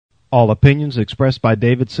All opinions expressed by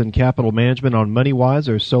Davidson Capital Management on MoneyWise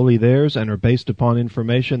are solely theirs and are based upon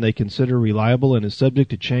information they consider reliable and is subject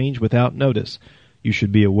to change without notice. You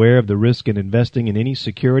should be aware of the risk in investing in any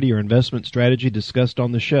security or investment strategy discussed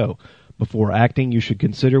on the show. Before acting, you should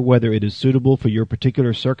consider whether it is suitable for your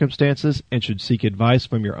particular circumstances and should seek advice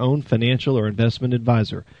from your own financial or investment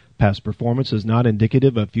advisor. Past performance is not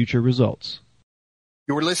indicative of future results.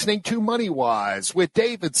 You're listening to MoneyWise with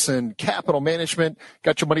Davidson Capital Management.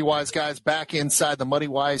 Got your MoneyWise guys back inside the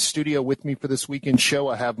MoneyWise studio with me for this weekend show.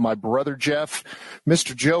 I have my brother Jeff,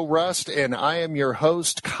 Mr. Joe Rust, and I am your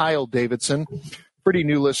host, Kyle Davidson. Pretty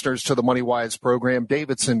new listeners to the MoneyWise program.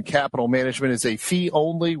 Davidson Capital Management is a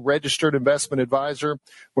fee-only registered investment advisor.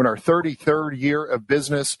 We're in our 33rd year of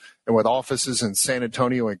business, and with offices in San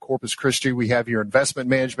Antonio and Corpus Christi, we have your investment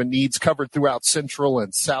management needs covered throughout Central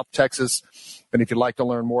and South Texas. And if you'd like to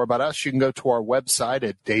learn more about us, you can go to our website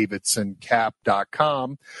at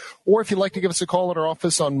davidsoncap.com. Or if you'd like to give us a call at our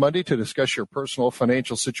office on Monday to discuss your personal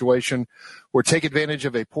financial situation or take advantage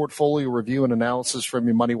of a portfolio review and analysis from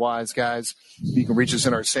your MoneyWise guys, you can reach us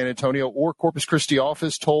in our San Antonio or Corpus Christi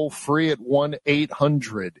office toll free at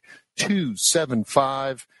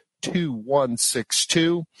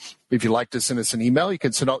 1-800-275-2162. If you'd like to send us an email, you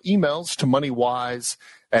can send out emails to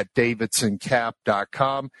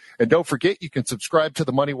moneywise@davidsoncap.com. And don't forget, you can subscribe to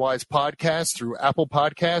the MoneyWise podcast through Apple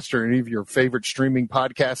Podcasts or any of your favorite streaming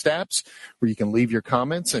podcast apps where you can leave your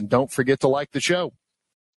comments. And don't forget to like the show.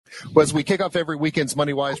 Well, as we kick off every weekend's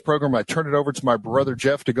MoneyWise program, I turn it over to my brother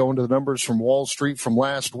Jeff to go into the numbers from Wall Street from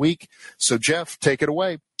last week. So, Jeff, take it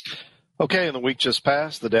away. Okay, in the week just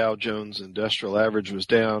passed, the Dow Jones Industrial Average was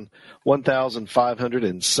down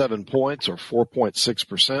 1,507 points, or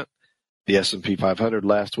 4.6%. The S&P 500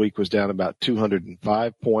 last week was down about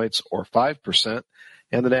 205 points, or 5%.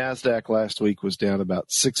 And the NASDAQ last week was down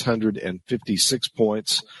about 656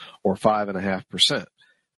 points, or 5.5%.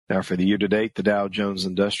 Now, for the year-to-date, the Dow Jones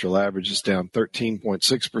Industrial Average is down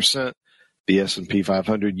 13.6%. The S&P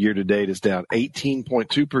 500 year-to-date is down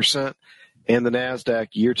 18.2%. And the NASDAQ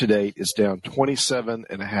year-to-date is down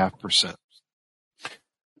 27.5%.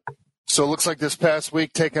 So it looks like this past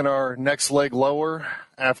week taking our next leg lower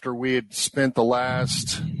after we had spent the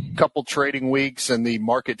last couple trading weeks in the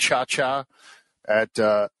market cha-cha at,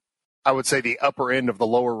 I would say, the upper end of the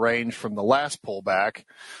lower range from the last pullback.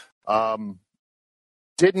 Got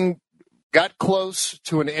close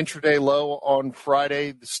to an intraday low on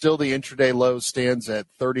Friday. Still the intraday low stands at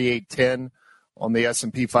 38.10. On the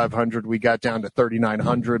S&P 500, we got down to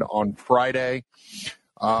 3,900 on Friday.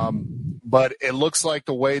 But it looks like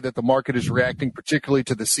the way that the market is reacting, particularly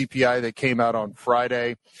to the CPI that came out on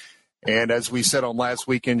Friday. And as we said on last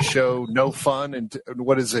weekend's show, no fun until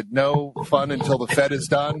the Fed is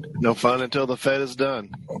done. No fun until the Fed is done.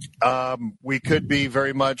 We could be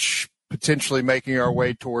very much potentially making our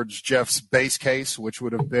way towards Jeff's base case, which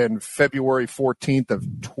would have been February 14th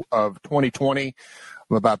of 2020.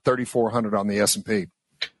 About 3,400 on the S&P.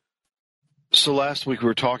 So last week we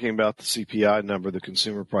were talking about the CPI number, the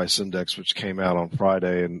Consumer Price Index, which came out on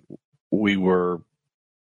Friday, and we were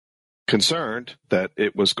concerned that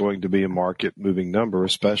it was going to be a market-moving number,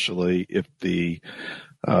 especially if the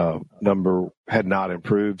number had not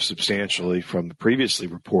improved substantially from the previously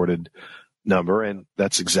reported number, and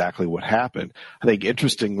that's exactly what happened. I think,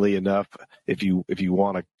 interestingly enough, if you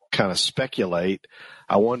want to kind of speculate,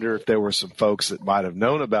 I wonder if there were some folks that might have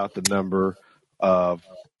known about the number of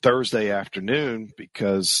Thursday afternoon,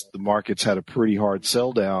 because the markets had a pretty hard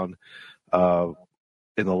sell down in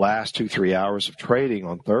the last 2-3 hours of trading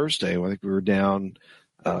on Thursday. I think we were down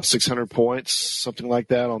 600 points, something like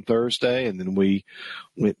that on Thursday, and then we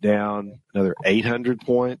went down another 800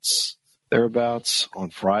 points thereabouts on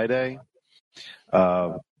Friday.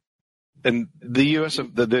 And the U.S.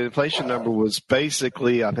 the inflation number was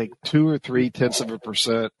basically, I think, 2 or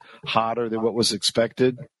 3/10% hotter than what was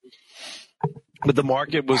expected. But the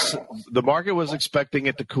market was expecting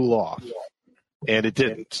it to cool off, and it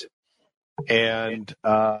didn't. And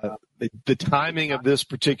the timing of this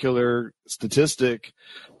particular statistic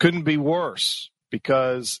couldn't be worse,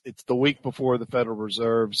 because it's the week before the Federal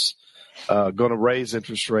Reserve's going to raise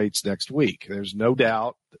interest rates next week. There's no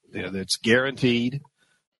doubt that it's guaranteed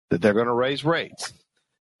that they're going to raise rates.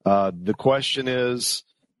 The question is,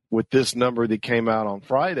 with this number that came out on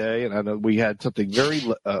Friday, and I know we had something very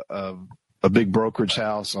a big brokerage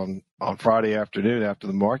house on Friday afternoon after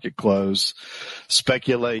the market closed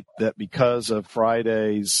speculate that because of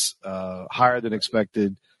Friday's higher than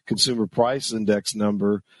expected consumer price index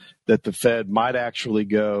number, that the Fed might actually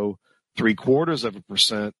go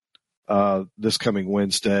 0.75% this coming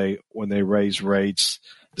Wednesday when they raise rates,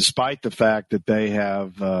 despite the fact that they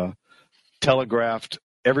have telegraphed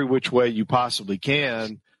every which way you possibly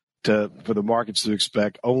can for the markets to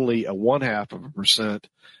expect only a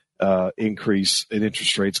 0.5% increase in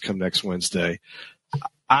interest rates come next Wednesday.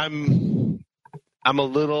 I'd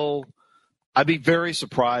be very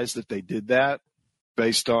surprised if they did that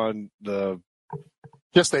based on the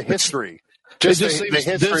history. The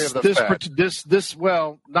history of the Fed.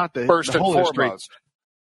 Well, not the first the and whole foremost. History.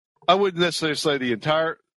 I wouldn't necessarily say the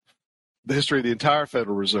history of the entire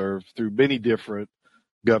Federal Reserve through many different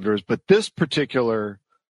governors, but this particular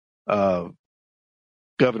Governor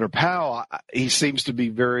Powell, he seems to be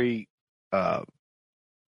very much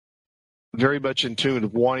in tune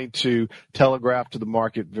of wanting to telegraph to the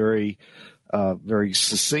market very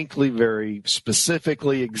succinctly, very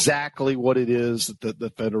specifically, exactly what it is that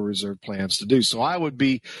the Federal Reserve plans to do. So I would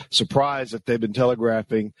be surprised if they've been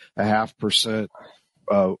telegraphing a 0.5%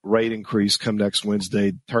 rate increase come next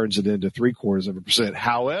Wednesday, turns it into 0.75%.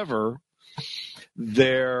 However,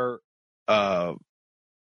 their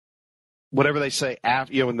whatever they say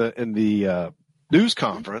after, in the news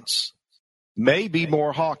conference may be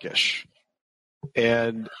more hawkish.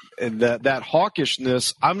 And that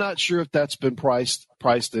hawkishness, I'm not sure if that's been priced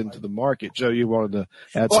into the market. Joe, you wanted to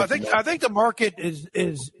add something? I think the market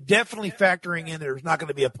is definitely factoring in there's not going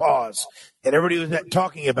to be a pause, and everybody was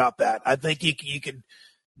talking about that. I think you can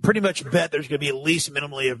pretty much bet there's going to be at least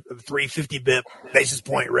minimally of 350 basis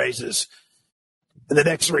point raises in the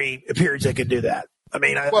next 3 periods. They can do that. I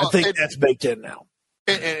mean, I think that's baked in now.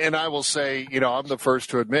 And I will say, I'm the first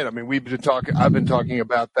to admit, I've been talking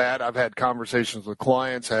about that. I've had conversations with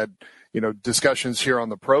clients, had, discussions here on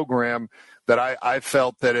the program that I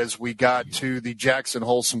felt that as we got to the Jackson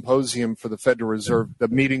Hole Symposium for the Federal Reserve, the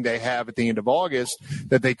meeting they have at the end of August,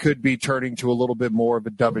 that they could be turning to a little bit more of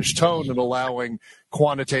a dovish tone and allowing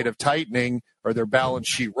quantitative tightening or their balance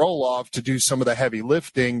sheet roll-off to do some of the heavy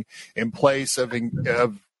lifting in place of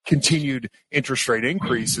continued interest rate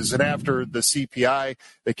increases. And after the CPI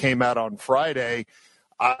that came out on Friday,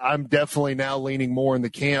 I'm definitely now leaning more in the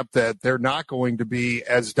camp that they're not going to be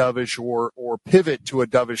as dovish or pivot to a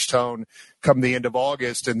dovish tone come the end of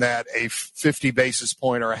August, and that a 50 basis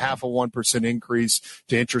point or a 0.5% increase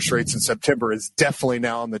to interest rates in September is definitely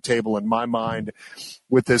now on the table in my mind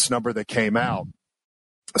with this number that came out.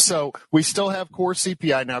 So we still have core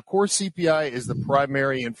CPI. Now, core CPI is the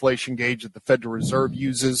primary inflation gauge that the Federal Reserve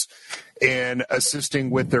uses in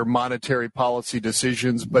assisting with their monetary policy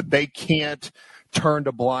decisions, but they can't turn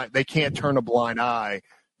a blind eye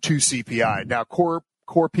to CPI. Now, core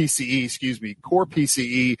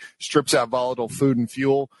PCE strips out volatile food and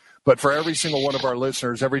fuel. But for every single one of our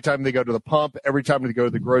listeners, every time they go to the pump, every time they go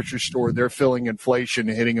to the grocery store, they're feeling inflation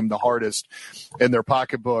hitting them the hardest in their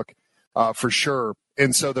pocketbook, for sure.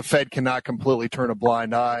 And so the Fed cannot completely turn a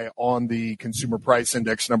blind eye on the consumer price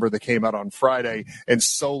index number that came out on Friday and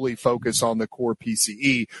solely focus on the core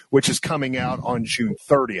PCE, which is coming out on June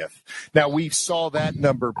 30th. Now, we saw that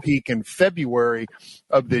number peak in February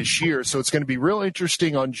of this year, so it's going to be real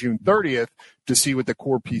interesting on June 30th to see what the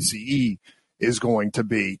core PCE is going to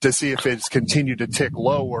be, to see if it's continued to tick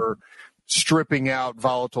lower, stripping out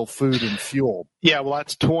volatile food and fuel. Yeah, well,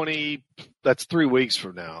 that's 3 weeks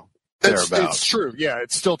from now. It's true. Yeah,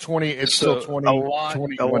 it's still 20. It's still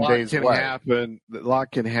 21 days away. A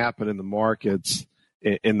lot can happen in the markets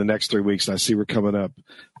in the next 3 weeks. And I see we're coming up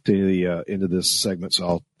to the end of this segment, so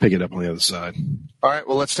I'll pick it up on the other side. All right.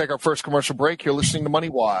 Well, let's take our first commercial break. You're listening to Money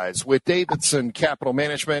Wise with Davidson Capital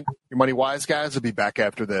Management. Your Money Wise guys will be back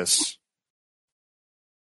after this.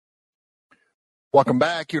 Welcome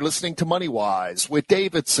back. You're listening to Money Wise with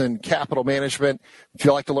Davidson Capital Management. If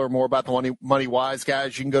you'd like to learn more about the Money Wise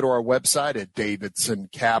guys, you can go to our website at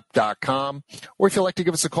davidsoncap.com. Or if you'd like to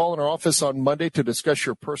give us a call in our office on Monday to discuss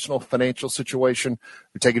your personal financial situation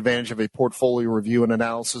or take advantage of a portfolio review and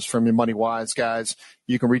analysis from your Money Wise guys,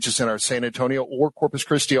 you can reach us in our San Antonio or Corpus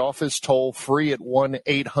Christi office toll free at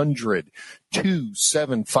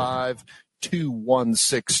 1-800-275-2162.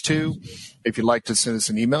 If you'd like to send us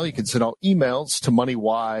an email, you can send all emails to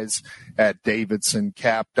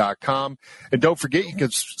moneywise@davidsoncap.com. And don't forget, you can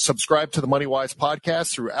subscribe to the MoneyWise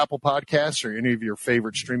podcast through Apple Podcasts or any of your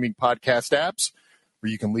favorite streaming podcast apps,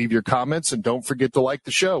 where you can leave your comments, and don't forget to like the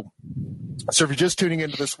show. So if you're just tuning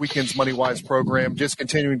into this weekend's MoneyWise program, just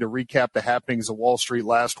continuing to recap the happenings of Wall Street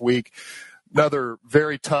last week, another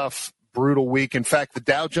very tough, brutal week. In fact, the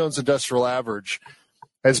Dow Jones Industrial Average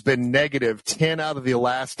has been negative 10 out of the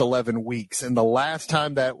last 11 weeks. And the last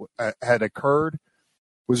time that had occurred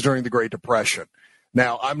was during the Great Depression.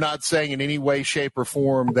 Now, I'm not saying in any way, shape, or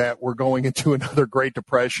form that we're going into another Great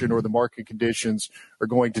Depression or the market conditions are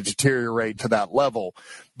going to deteriorate to that level.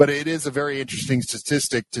 But it is a very interesting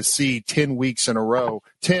statistic to see 10 weeks in a row,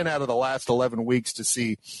 10 out of the last 11 weeks to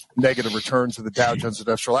see negative returns of the Dow Jones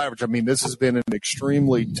Industrial Average. I mean, this has been an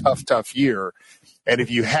extremely tough year. And if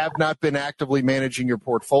you have not been actively managing your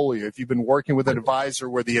portfolio, if you've been working with an advisor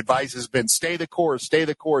where the advice has been stay the course,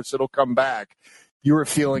 it'll come back, you are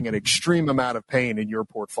feeling an extreme amount of pain in your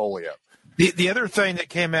portfolio. The other thing that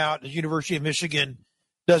came out, the University of Michigan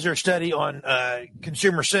does their study on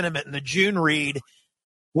consumer sentiment, and the June read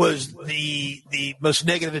was the most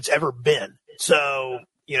negative it's ever been. So,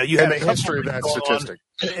 you have the history of that statistic.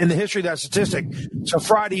 In the history of that statistic. So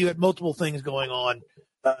Friday you had multiple things going on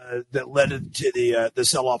that led to the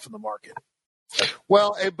sell-off in the market.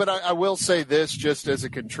 Well, but I will say this just as a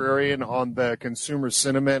contrarian on the consumer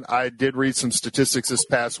sentiment. I did read some statistics this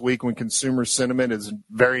past week. When consumer sentiment is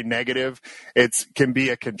very negative, it can be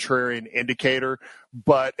a contrarian indicator.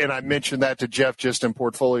 And I mentioned that to Jeff just in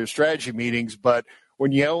portfolio strategy meetings. But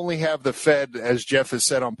when you only have the Fed, as Jeff has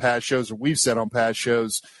said on past shows, or we've said on past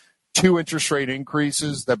shows, 2 interest rate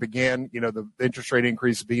increases that began, the interest rate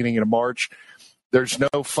increase beginning in March. There's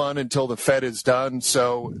no fun until the Fed is done.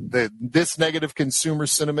 So this negative consumer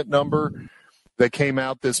sentiment number that came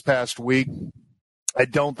out this past week, I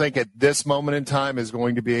don't think at this moment in time is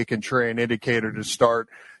going to be a contrarian indicator to start,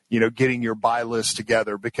 getting your buy list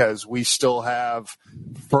together, because we still have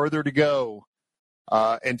further to go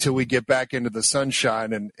until we get back into the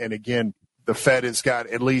sunshine. And again, the Fed has got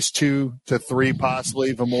at least 2 to 3, possibly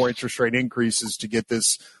even more interest rate increases to get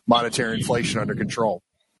this monetary inflation under control.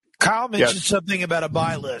 Kyle mentioned something about a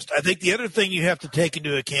buy list. I think the other thing you have to take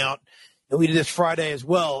into account, and we did this Friday as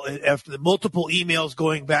well, after the multiple emails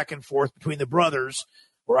going back and forth between the brothers,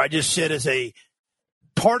 where I just sit as a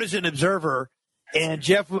partisan observer, and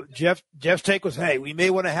Jeff's take was, hey, we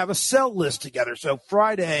may want to have a sell list together. So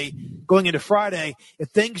going into Friday, if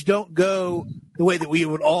things don't go the way that we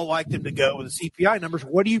would all like them to go with the CPI numbers,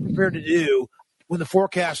 what are you prepared to do when the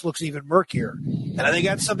forecast looks even murkier? And I think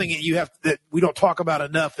that's something that we don't talk about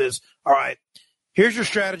enough is, all right, here's your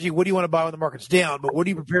strategy. What do you want to buy when the market's down? But what are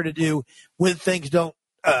you prepared to do when things don't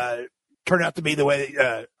turn out to be the way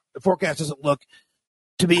the forecast doesn't look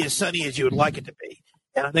to be as sunny as you would like it to be?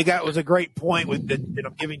 And I think that was a great point that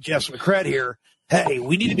I'm giving Jeff some credit here. Hey,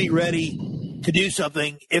 we need to be ready to do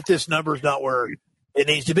something if this number is not where it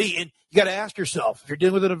needs to be. And you got to ask yourself, if you're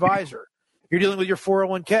dealing with an advisor, you're dealing with your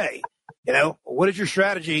 401k, what is your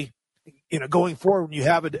strategy, going forward when you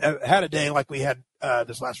have had a day like we had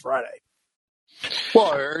this last Friday?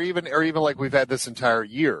 Well, or even like we've had this entire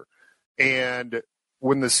year. And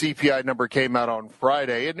when the CPI number came out on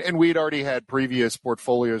Friday, and we'd already had previous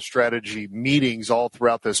portfolio strategy meetings all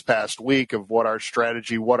throughout this past week of what our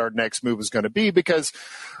strategy, what our next move is going to be, because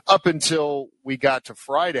up until we got to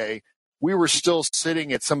Friday, we were still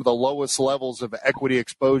sitting at some of the lowest levels of equity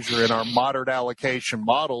exposure in our moderate allocation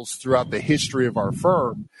models throughout the history of our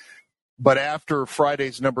firm. But after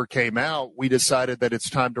Friday's number came out, we decided that it's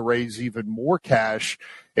time to raise even more cash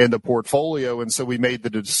in the portfolio. And so we made the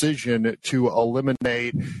decision to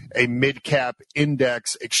eliminate a mid-cap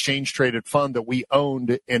index exchange-traded fund that we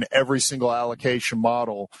owned in every single allocation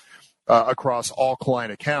model across all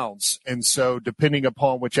client accounts. And so depending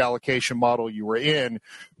upon which allocation model you were in,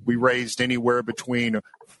 we raised anywhere between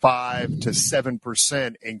 5 to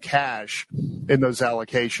 7% in cash in those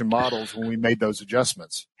allocation models when we made those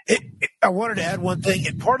adjustments. I wanted to add one thing.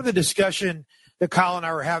 And part of the discussion that Kyle and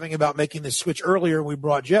I were having about making this switch earlier, we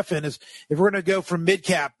brought Jeff in, is if we're going to go from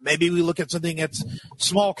mid-cap, maybe we look at something that's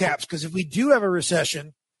small caps. Because if we do have a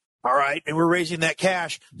recession, all right, and we're raising that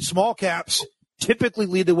cash, small caps typically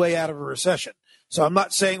lead the way out of a recession. So I'm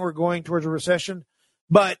not saying we're going towards a recession,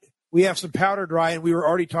 but we have some powder dry, and we were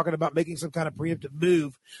already talking about making some kind of preemptive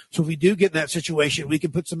move. So if we do get in that situation, we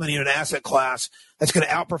can put some money in an asset class that's going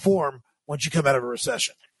to outperform once you come out of a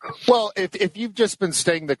recession. Well, if you've just been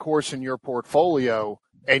staying the course in your portfolio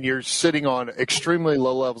and you're sitting on extremely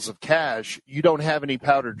low levels of cash, you don't have any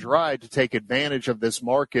powder dry to take advantage of this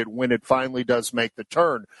market when it finally does make the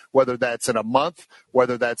turn, whether that's in a month,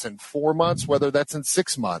 whether that's in 4 months, whether that's in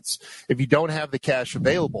 6 months, if you don't have the cash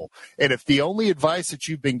available. And if the only advice that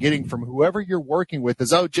you've been getting from whoever you're working with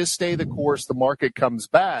is, just stay the course, the market comes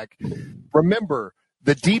back, remember,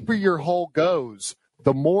 the deeper your hole goes,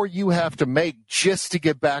 the more you have to make just to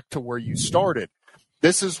get back to where you started.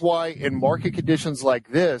 This is why in market conditions like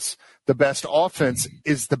this, the best offense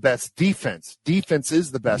is the best defense. Defense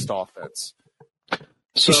is the best offense.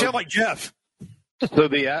 So, you sound like Jeff. So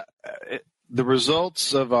the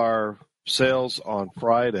results of our sales on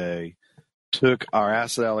Friday took our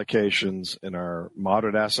asset allocations and our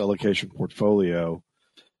moderate asset allocation portfolio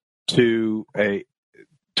to a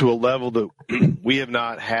level that we have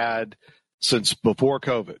not had since before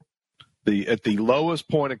COVID. At the lowest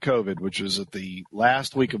point of COVID, which was at the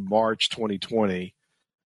last week of March 2020,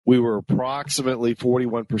 we were approximately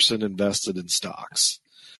 41% invested in stocks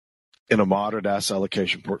in a moderate asset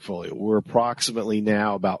allocation portfolio. We're approximately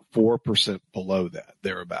now about 4% below that,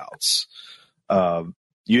 thereabouts.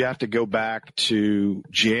 You have to go back to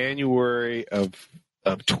January of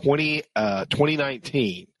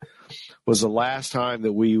 2019 was the last time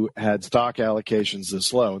that we had stock allocations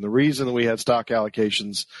this low. And the reason that we had stock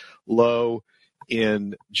allocations low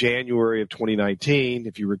in January of 2019,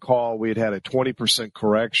 if you recall, we had a 20%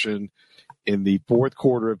 correction in the fourth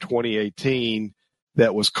quarter of 2018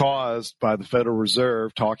 that was caused by the Federal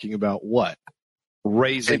Reserve talking about what?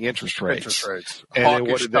 Raising interest rates. And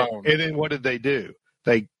then what did they do?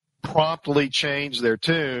 They promptly changed their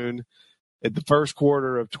tune at the first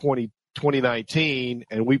quarter of 2019,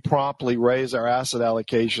 and we promptly raised our asset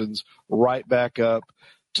allocations right back up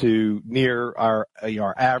to near our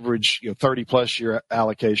average 30-plus year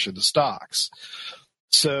allocation to stocks.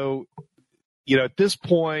 So, at this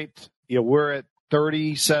point, we're at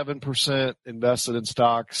 37% invested in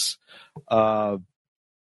stocks. What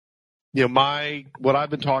I've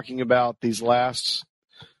been talking about these last,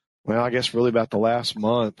 I guess really about the last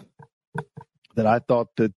month, that I thought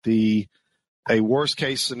that a worst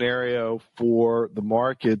case scenario for the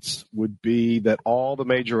markets would be that all the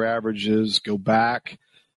major averages go back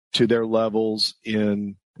to their levels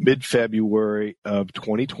in mid-February of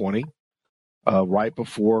 2020, right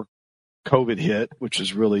before COVID hit, which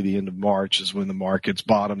is really the end of March is when the markets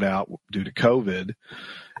bottomed out due to COVID.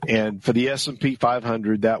 And for the S&P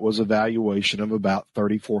 500, that was a valuation of about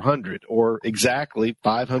 3,400, or exactly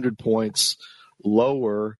 500 points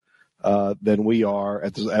lower than we are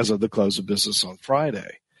as of the close of business on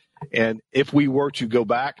Friday. And if we were to go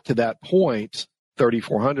back to that point,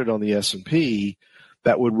 3,400 on the S&P,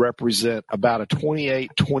 that would represent about a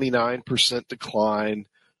 29% decline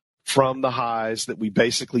from the highs that we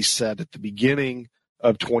basically set at the beginning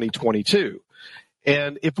of 2022.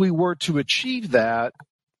 And if we were to achieve that,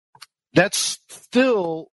 that's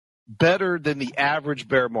still better than the average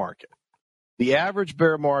bear market. The average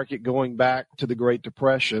bear market going back to the Great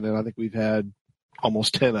Depression, and I think we've had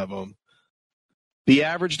almost 10 of them, the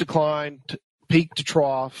average decline peak to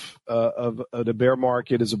trough of the bear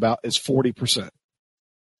market is 40%.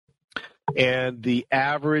 And the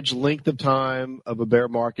average length of time of a bear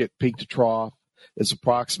market peak to trough is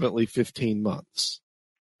approximately 15 months.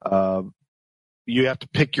 You have to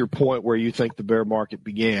pick your point where you think the bear market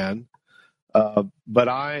began. But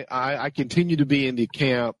I continue to be in the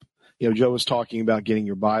camp. Joe was talking about getting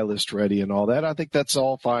your buy list ready and all that. I think that's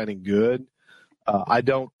all fine and good. I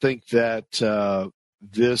don't think that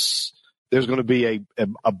there's going to be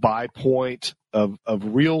a buy point of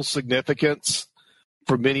real significance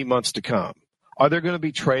for many months to come. Are there going to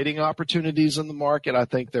be trading opportunities in the market? I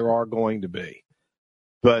think there are going to be.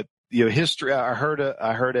 But history. I heard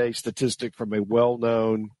a statistic from a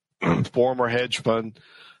well-known former hedge fund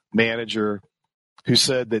manager who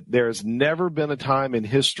said that there has never been a time in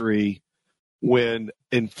history when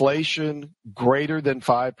inflation greater than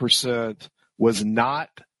 5% was not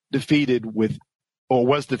defeated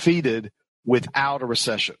was defeated without a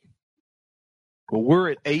recession. Well, we're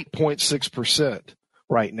at 8.6%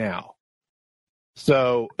 right now.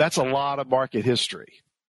 So that's a lot of market history.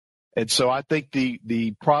 And so I think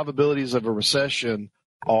the probabilities of a recession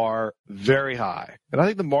are very high. And I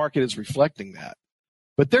think the market is reflecting that.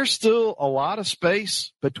 But there's still a lot of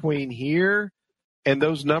space between here and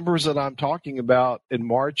those numbers that I'm talking about in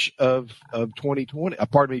March of 2020,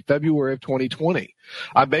 February of 2020.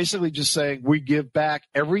 I'm basically just saying we give back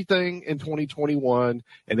everything in 2021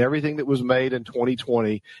 and everything that was made in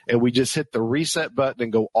 2020, and we just hit the reset button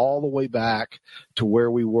and go all the way back to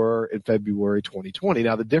where we were in February 2020.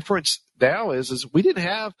 Now, the difference now is we didn't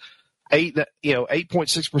have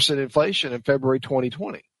 8.6% inflation in February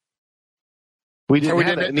 2020. We didn't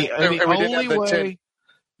have that. And the only way,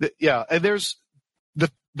 and there's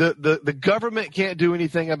the government can't do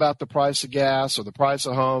anything about the price of gas or the price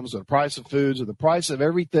of homes or the price of foods or the price of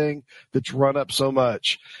everything that's run up so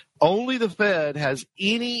much. Only the Fed has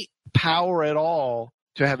any power at all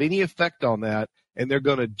to have any effect on that, and they're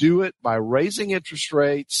going to do it by raising interest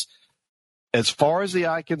rates as far as the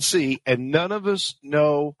eye can see, and none of us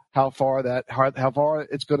know how far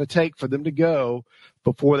it's going to take for them to go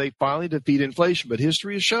before they finally defeat inflation. But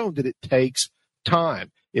history has shown that it takes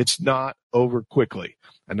time. It's not over quickly.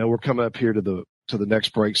 I know we're coming up here to the next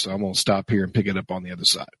break, so I'm going to stop here and pick it up on the other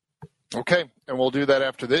side. Okay, and we'll do that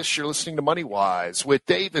after this. You're listening to Money Wise with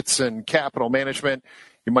Davidson Capital Management.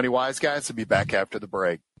 Your Money Wise guys will be back after the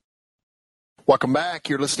break. Welcome back.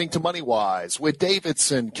 You're listening to Money Wise with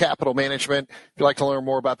Davidson Capital Management. If you'd like to learn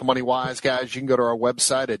more about the Money Wise guys, you can go to our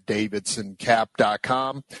website at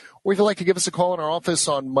davidsoncap.com. Or if you'd like to give us a call in our office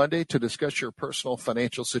on Monday to discuss your personal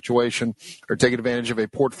financial situation or take advantage of a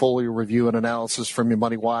portfolio review and analysis from your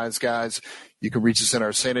Money Wise guys, you can reach us in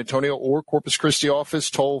our San Antonio or Corpus Christi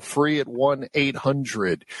office toll free at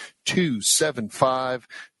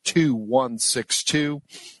 1-800-275-2162.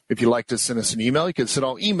 If you'd like to send us an email, you can send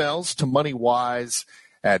all emails to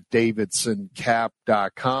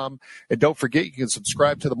moneywise@davidsoncap.com. And don't forget, you can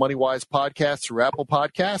subscribe to the MoneyWise podcast through Apple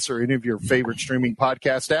Podcasts or any of your favorite streaming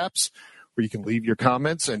podcast apps where you can leave your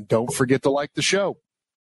comments. And don't forget to like the show.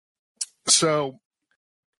 So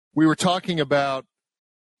we were talking about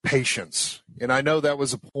patience. And I know that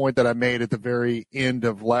was a point that I made at the very end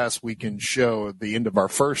of last weekend's show, at the end of our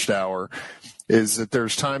first hour, is that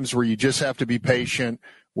there's times where you just have to be patient,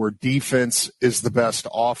 where defense is the best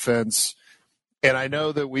offense. And I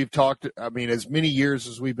know that we've talked, as many years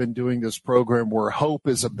as we've been doing this program, where hope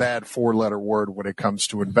is a bad four-letter word when it comes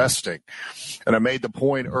to investing. And I made the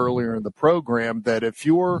point earlier in the program that if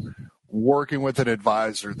you're working with an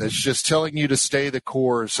advisor that's just telling you to stay the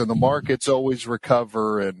course and the markets always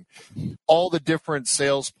recover and all the different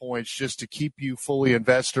sales points just to keep you fully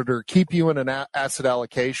invested or keep you in an asset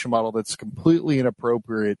allocation model that's completely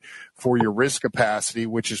inappropriate for your risk capacity,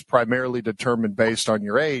 which is primarily determined based on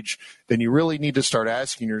your age, then you really need to start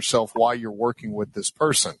asking yourself why you're working with this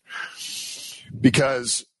person.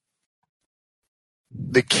 Because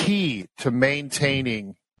the key to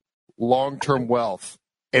maintaining long-term wealth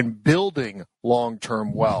and building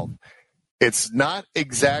long-term wealth, it's not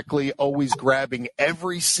exactly always grabbing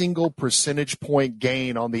every single percentage point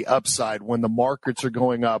gain on the upside when the markets are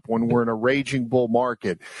going up, when we're in a raging bull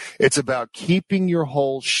market. It's about keeping your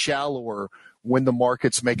holes shallower when the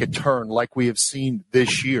markets make a turn like we have seen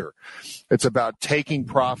this year. It's about taking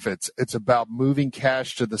profits. It's about moving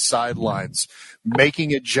cash to the sidelines,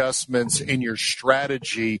 making adjustments in your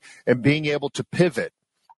strategy, and being able to pivot.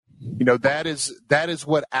 You know, that is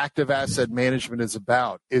what active asset management is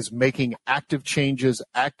about, is making active changes,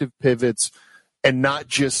 active pivots, and not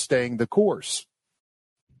just staying the course.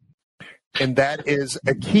 And that is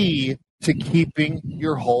a key to keeping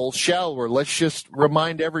your holes shallower. Let's just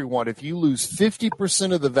remind everyone, if you lose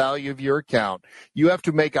 50% of the value of your account, you have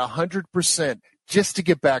to make 100% just to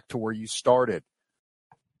get back to where you started.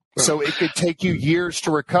 So it could take you years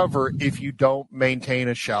to recover if you don't maintain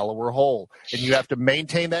a shallower hole. And you have to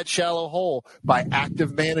maintain that shallow hole by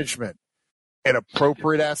active management and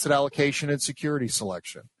appropriate asset allocation and security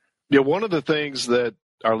selection. Yeah, one of the things that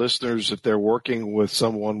our listeners, if they're working with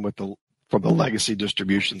someone from the legacy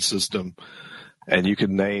distribution system, and you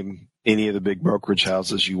can name any of the big brokerage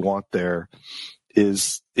houses you want there,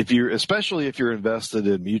 is especially if you're invested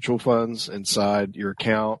in mutual funds inside your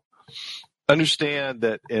account, understand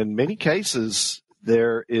that in many cases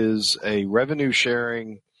there is a revenue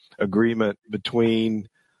sharing agreement between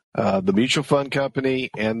the mutual fund company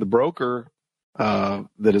and the broker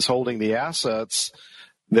that is holding the assets,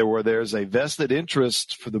 where there's a vested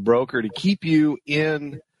interest for the broker to keep you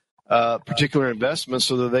in particular investments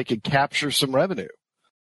so that they can capture some revenue.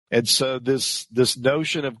 And so this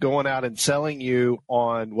notion of going out and selling you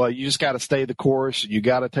on, well, you just got to stay the course, you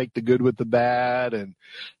got to take the good with the bad, and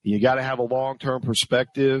you got to have a long-term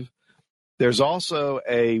perspective. There's also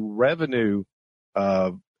a revenue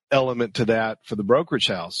element to that for the brokerage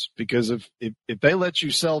house, because if they let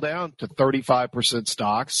you sell down to 35%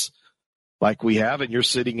 stocks like we have, and you're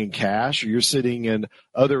sitting in cash or you're sitting in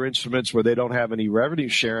other instruments where they don't have any revenue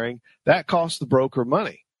sharing, that costs the broker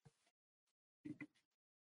money.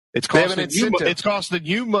 It's costing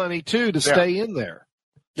you money too to stay in there.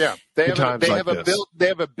 Yeah, they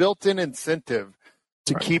have a built-in incentive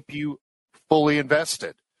to keep you fully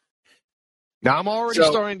invested. Now, I'm already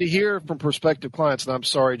starting to hear from prospective clients, and I'm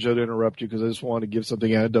sorry, Joe, to interrupt you because I just want to give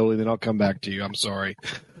something anecdotally, then I'll come back to you. I'm sorry.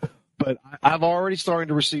 But I've already started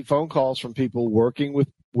to receive phone calls from people working with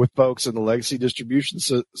folks in the legacy distribution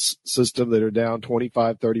system that are down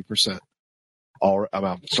 25, 30%.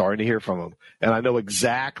 I'm starting to hear from them. And I know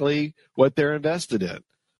exactly what they're invested in.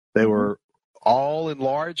 They were all in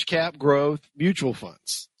large cap growth mutual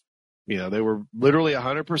funds. You know, they were literally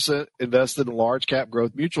 100% invested in large cap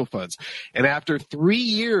growth mutual funds. And after 3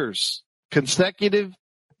 years, consecutive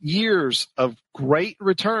years of great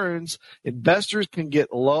returns, investors can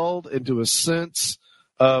get lulled into a sense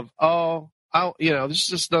of, this is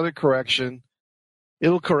just another correction.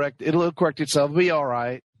 It'll correct itself. It'll be all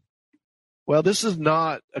right. Well, this is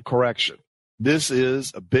not a correction. This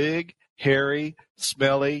is a big, hairy,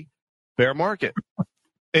 smelly bear market.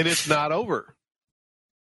 And it's not over.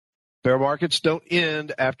 Bear markets don't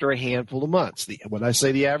end after a handful of months. When I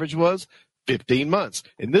say the average was 15 months.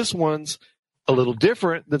 And this one's a little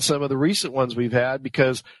different than some of the recent ones we've had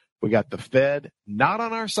because we got the Fed not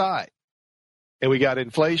on our side. And we got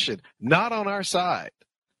inflation not on our side.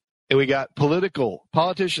 And we got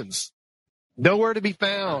politicians nowhere to be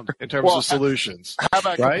found in terms of solutions. How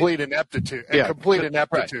about complete ineptitude? Yeah, complete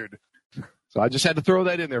ineptitude. Right. So I just had to throw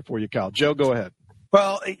that in there for you, Kyle. Joe, go ahead.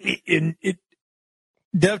 Well,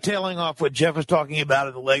 dovetailing off what Jeff was talking about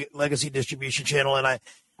in the legacy distribution channel, and I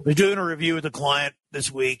was doing a review with a client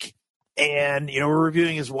this week, and we're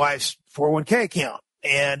reviewing his wife's 401k account,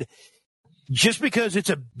 and just because it's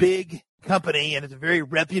a big company and it's a very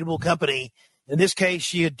reputable company, in this case,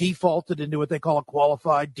 she had defaulted into what they call a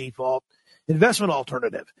qualified default investment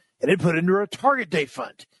alternative, and it put into a target date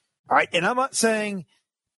fund. All right, and I'm not saying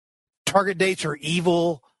target dates are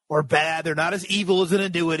evil or bad. They're not as evil as an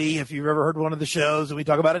annuity, if you've ever heard one of the shows and we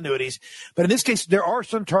talk about annuities. But in this case, there are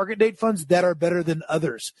some target date funds that are better than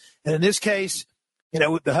others. And in this case,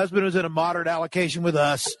 the husband was in a moderate allocation with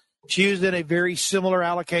us. She was in a very similar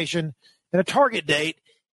allocation and a target date.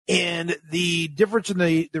 And the difference in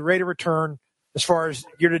the rate of return as far as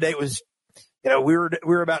year to date was, we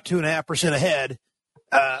were about 2.5% ahead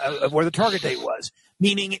of where the target date was.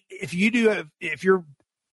 Meaning if you're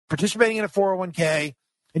participating in a 401k,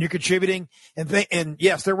 and you're contributing, and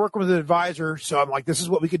yes, they're working with an advisor. So I'm like, this is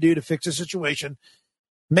what we could do to fix the situation.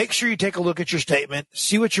 Make sure you take a look at your statement,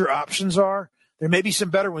 see what your options are. There may be some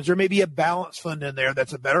better ones. There may be a balance fund in there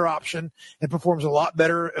that's a better option and performs a lot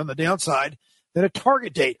better on the downside than a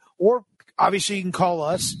target date. Or obviously you can call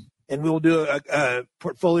us and we'll do a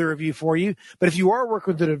portfolio review for you. But if you are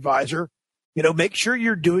working with an advisor, make sure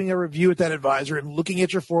you're doing a review with that advisor and looking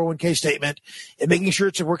at your 401k statement and making sure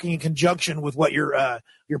it's working in conjunction with what your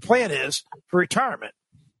plan is for retirement.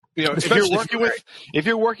 If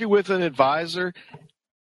you're working with an advisor,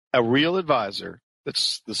 a real advisor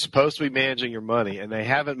that's supposed to be managing your money, and they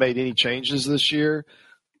haven't made any changes this year,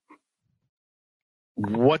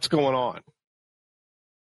 what's going on?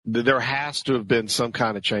 There has to have been some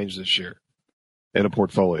kind of change this year in a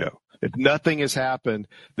portfolio. If nothing has happened,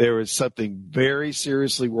 there is something very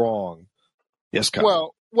seriously wrong. Yes,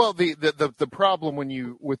 Kyle. Well, the problem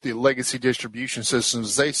with the legacy distribution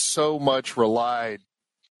systems, they so much relied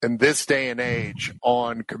in this day and age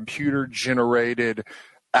on computer generated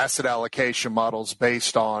asset allocation models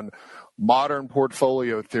based on modern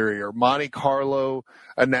portfolio theory or Monte Carlo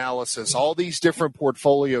analysis, all these different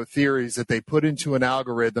portfolio theories that they put into an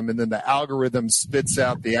algorithm, and then the algorithm spits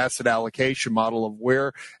out the asset allocation model of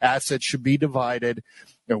where assets should be divided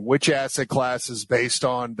and which asset classes based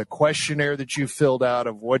on the questionnaire that you filled out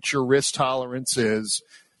of what your risk tolerance is.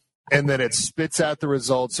 And then it spits out the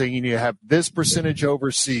results saying you have this percentage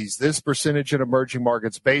overseas, this percentage in emerging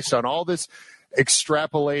markets based on all this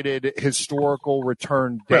extrapolated historical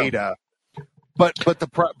return data. But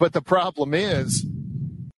the problem is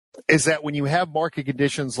that when you have market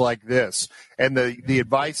conditions like this and the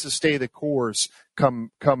advice is stay the course,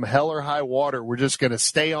 come hell or high water, we're just going to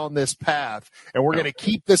stay on this path and we're going to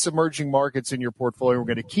keep this emerging markets in your portfolio. We're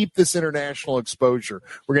going to keep this international exposure.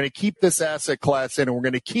 We're going to keep this asset class in, and we're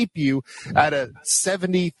going to keep you at a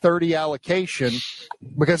 70-30 allocation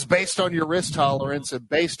because based on your risk tolerance and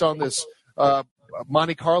based on this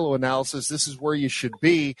Monte Carlo analysis, this is where you should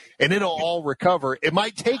be, and it'll all recover. It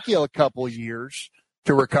might take you a couple of years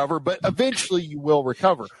to recover, but eventually you will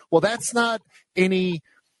recover. Well, that's not any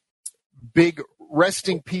big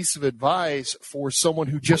resting piece of advice for someone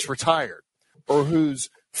who just retired or who's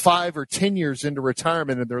 5 or 10 years into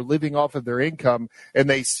retirement and they're living off of their income and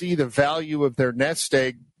they see the value of their nest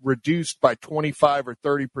egg reduced by 25 or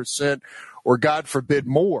 30% or, God forbid,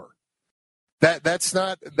 more. That's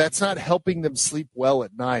not helping them sleep well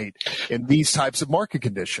at night in these types of market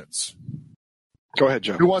conditions. Go ahead,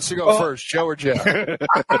 Joe. Who wants to go first, Joe or Jeff?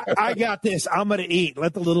 I got this. I'm going to eat.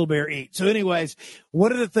 Let the little bear eat. So anyways,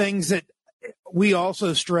 one of the things that we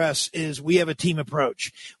also stress is we have a team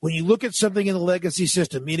approach. When you look at something in the legacy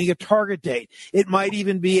system, meaning a target date, it might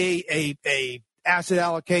even be a asset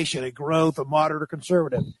allocation, a growth, a moderate or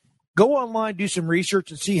conservative. Go online, do some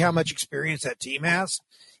research and see how much experience that team has.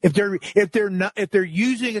 If they're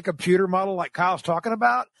using a computer model like Kyle's talking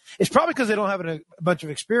about, it's probably because they don't have a bunch of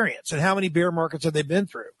experience. And how many bear markets have they been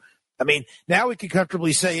through? I mean, now we can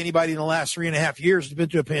comfortably say anybody in the last 3.5 years has been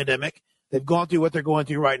through a pandemic. They've gone through what they're going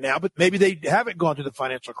through right now, but maybe they haven't gone through the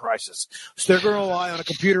financial crisis. So they're going to rely on a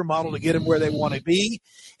computer model to get them where they want to be.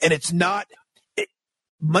 And it's not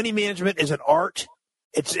money management is an art.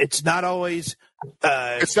 It's not always.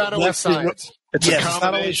 It's not always science. It's a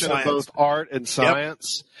combination of both art and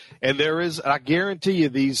science. Yep. And there is, I guarantee you,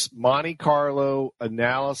 these Monte Carlo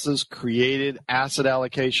analysis created asset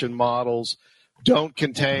allocation models don't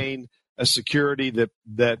contain a security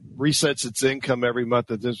that resets its income every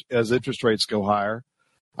month as interest rates go higher.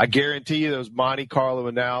 I guarantee you those Monte Carlo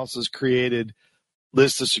analysis created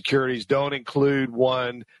lists of securities don't include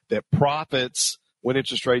one that profits when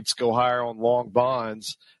interest rates go higher on long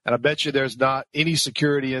bonds. And I bet you there's not any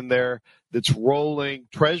security in there that's rolling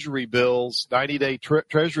treasury bills, 90-day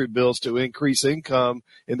treasury bills to increase income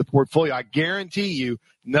in the portfolio. I guarantee you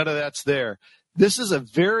none of that's there. This is a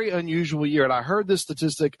very unusual year, and I heard this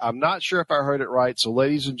statistic. I'm not sure if I heard it right, so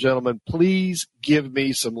ladies and gentlemen, please give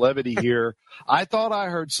me some levity here. I thought I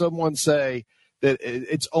heard someone say that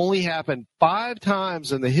it's only happened 5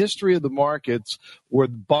 times in the history of the markets where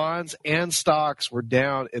bonds and stocks were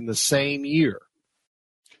down in the same year.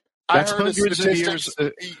 That's hundreds of years.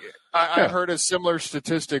 I heard a similar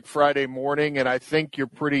statistic Friday morning, and I think you're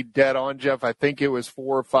pretty dead on, Jeff. I think it was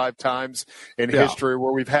 4 or 5 times in history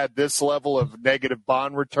where we've had this level of negative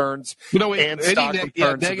bond returns and stock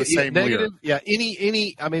returns in the same year. Yeah,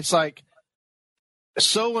 I mean, it's like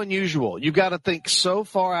so unusual. You've got to think so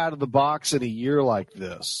far out of the box in a year like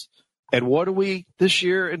this. And what are we this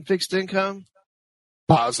year in fixed income?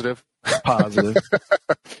 Positive.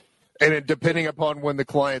 And depending upon when the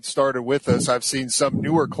client started with us, I've seen some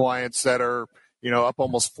newer clients that are, up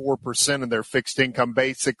almost 4% in their fixed income,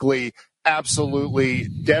 basically absolutely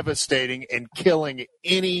devastating and killing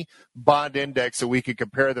any bond index that we could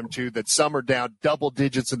compare them to, that some are down double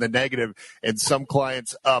digits in the negative and some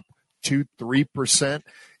clients up 2-3%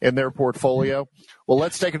 in their portfolio. Well,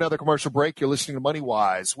 let's take another commercial break. You're listening to Money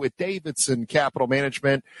Wise with Davidson Capital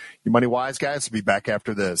Management. Your Money Wise guys will be back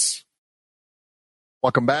after this.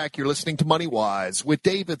 Welcome back. You're listening to Money Wise with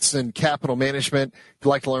Davidson Capital Management. If you'd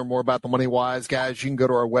like to learn more about the Money Wise guys, you can go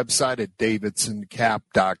to our website at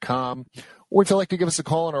davidsoncap.com. Or if you'd like to give us a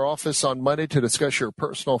call in our office on Monday to discuss your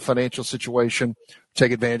personal financial situation,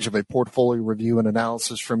 take advantage of a portfolio review and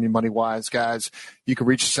analysis from you Money Wise guys, you can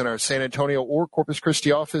reach us in our San Antonio or Corpus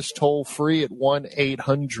Christi office toll free at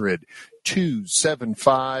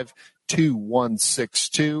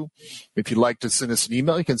 1-800-275-2162. If you'd like to send us an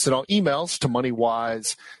email, you can send all emails to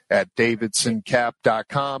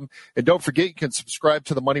moneywise@davidsoncap.com. And don't forget, you can subscribe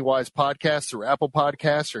to the MoneyWise podcast through Apple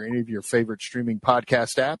Podcasts or any of your favorite streaming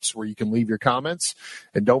podcast apps where you can leave your comments.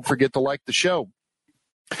 And don't forget to like the show.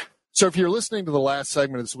 So if you're listening to the last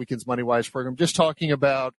segment of this weekend's MoneyWise program, just talking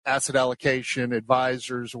about asset allocation,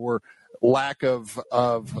 advisors, or lack of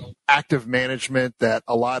active management that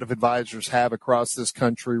a lot of advisors have across this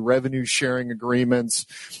country, revenue sharing agreements,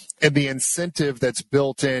 and the incentive that's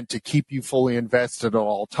built in to keep you fully invested at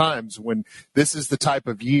all times, when this is the type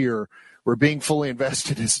of year where being fully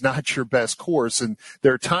invested is not your best course. And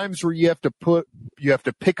there are times where you have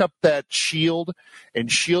to pick up that shield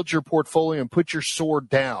and shield your portfolio and put your sword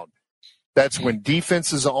down. That's when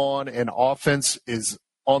defense is on and offense is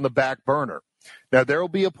on the back burner. Now, there will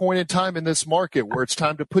be a point in time in this market where it's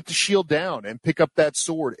time to put the shield down and pick up that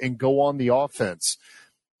sword and go on the offense.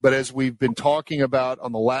 But as we've been talking about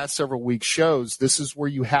on the last several weeks' shows, this is where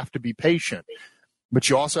you have to be patient. But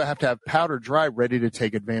you also have to have powder dry, ready to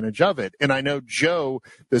take advantage of it. And I know Joe,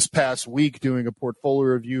 this past week, doing a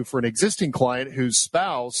portfolio review for an existing client whose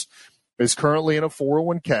spouse is currently in a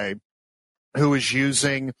 401k, who is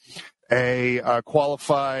using a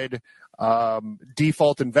qualified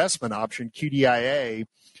default investment option, QDIA,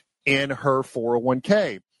 in her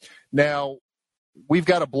 401k. Now, we've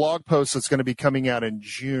got a blog post that's going to be coming out in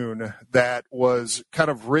June that was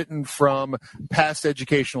kind of written from past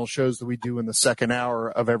educational shows that we do in the second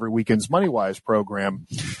hour of every weekend's MoneyWise program.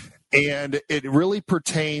 And it really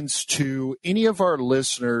pertains to any of our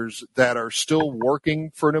listeners that are still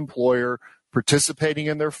working for an employer, participating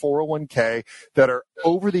in their 401k, that are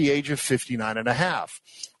over the age of 59 and a half.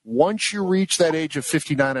 Once you reach that age of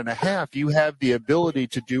 59 and a half, you have the ability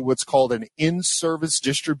to do what's called an in-service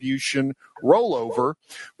distribution rollover,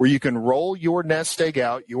 where you can roll your nest egg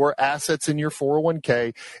out, your assets in your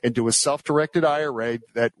 401k, into a self-directed IRA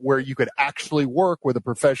where you could actually work with a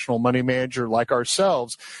professional money manager like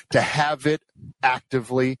ourselves to have it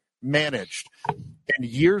actively managed. And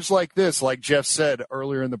years like this, like Jeff said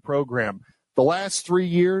earlier in the program, the last 3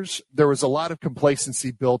 years, there was a lot of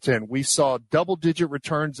complacency built in. We saw double-digit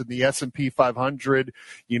returns in the S&P 500,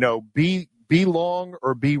 be long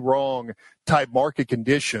or be wrong type market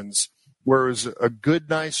conditions, whereas a good,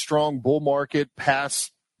 nice, strong bull market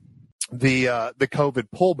past the COVID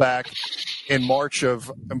pullback, in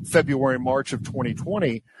February and March of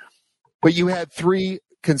 2020, but you had 3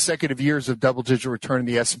 consecutive years of double-digit return in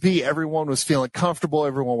the S&P. Everyone was feeling comfortable.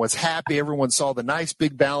 Everyone was happy. Everyone saw the nice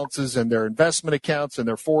big balances in their investment accounts and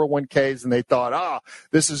their 401ks, and they thought,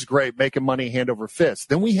 this is great, making money hand over fist.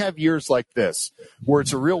 Then we have years like this where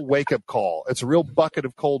it's a real wake-up call. It's a real bucket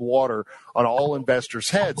of cold water on all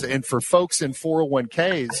investors' heads. And for folks in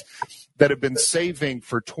 401ks that have been saving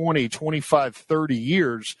for 20, 25, 30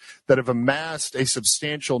 years, that have amassed a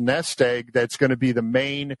substantial nest egg that's going to be the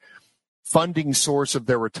main funding source of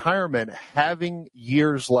their retirement, having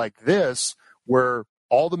years like this where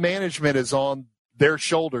all the management is on their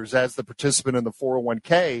shoulders as the participant in the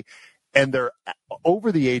 401k, and they're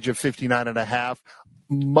over the age of 59 and a half,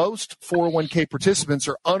 most 401k participants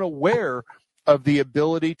are unaware of the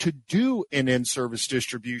ability to do an in-service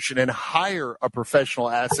distribution and hire a professional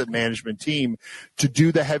asset management team to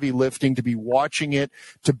do the heavy lifting, to be watching it,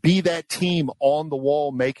 to be that team on the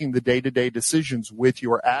wall making the day-to-day decisions with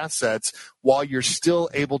your assets while you're still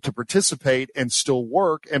able to participate and still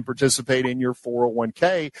work and participate in your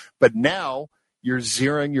 401k. But now you're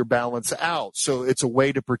zeroing your balance out. So it's a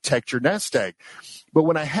way to protect your nest egg. But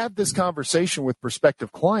when I have this conversation with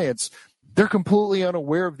prospective clients, they're completely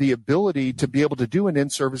unaware of the ability to be able to do an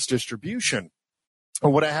in-service distribution.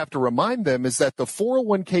 And what I have to remind them is that the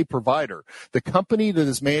 401k provider, the company that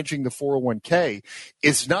is managing the 401k,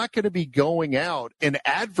 is not going to be going out and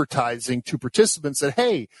advertising to participants that,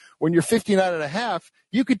 hey, when you're 59 and a half,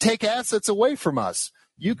 you could take assets away from us.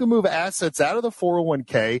 You can move assets out of the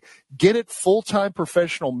 401k, get it full-time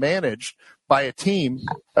professional managed by a team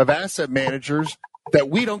of asset managers that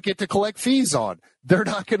we don't get to collect fees on. They're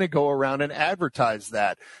not going to go around and advertise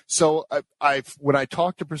that. So when I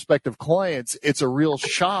talk to prospective clients, it's a real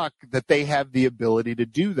shock that they have the ability to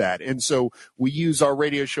do that. And so we use our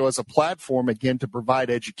radio show as a platform, again, to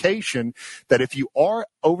provide education that if you are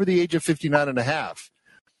over the age of 59 and a half,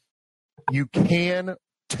 you can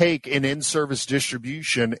take an in-service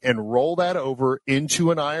distribution and roll that over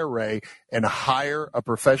into an IRA and hire a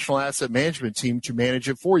professional asset management team to manage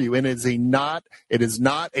it for you. And it is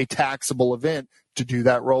not a taxable event to do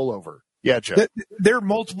that rollover. Yeah, Joe. There are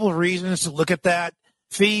multiple reasons to look at that.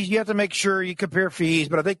 Fees, you have to make sure you compare fees.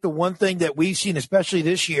 But I think the one thing that we've seen, especially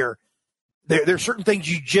this year, there are certain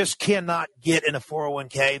things you just cannot get in a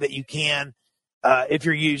 401k that you can if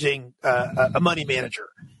you're using a money manager.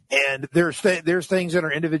 And there's things in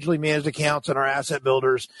our individually managed accounts and our asset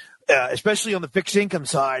builders, especially on the fixed income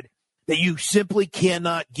side, that you simply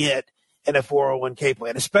cannot get in a 401k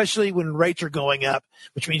plan, especially when rates are going up,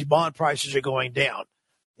 which means bond prices are going down.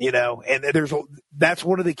 And that's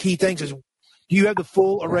one of the key things is, do you have the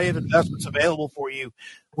full array of investments available for you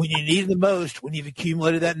when you need it the most, when you've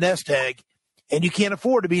accumulated that nest egg, and you can't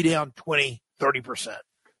afford to be down 20, 30%.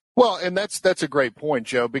 Well, and that's a great point,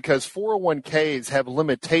 Joe, because 401ks have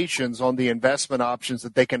limitations on the investment options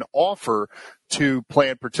that they can offer to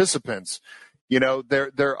plan participants.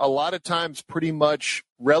 They're a lot of times pretty much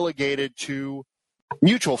relegated to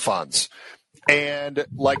mutual funds. And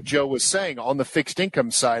like Joe was saying, on the fixed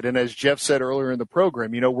income side, and as Jeff said earlier in the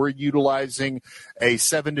program, we're utilizing a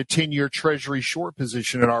 7 to 10 year treasury short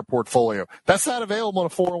position in our portfolio. That's not available in a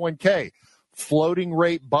 401k. Floating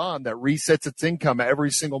rate bond that resets its income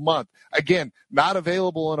every single month. Again, not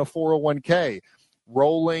available in a 401k.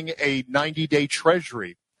 Rolling a 90-day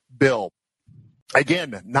treasury bill.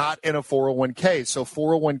 Again, not in a 401k. So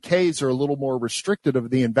 401ks are a little more restricted of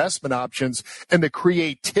the investment options and the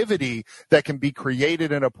creativity that can be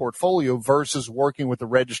created in a portfolio versus working with a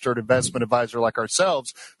registered investment advisor like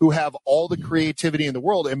ourselves, who have all the creativity in the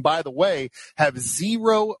world. And by the way, have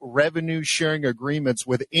zero revenue sharing agreements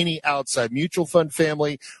with any outside mutual fund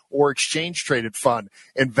family or exchange traded fund.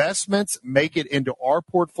 Investments make it into our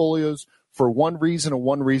portfolios for one reason and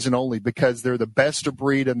one reason only, because they're the best of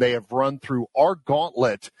breed and they have run through our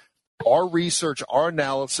gauntlet, our research, our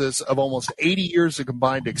analysis of almost 80 years of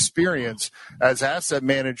combined experience as asset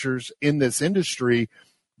managers in this industry.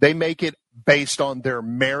 They make it based on their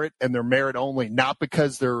merit and their merit only, not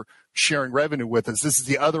because they're sharing revenue with us. This is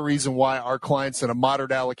the other reason why our clients in a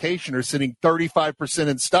moderate allocation are sitting 35%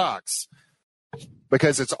 in stocks.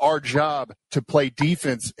 Because it's our job to play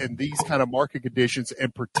defense in these kind of market conditions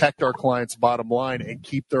and protect our clients' bottom line and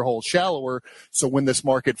keep their hole shallower. So when this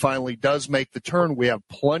market finally does make the turn, we have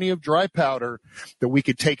plenty of dry powder that we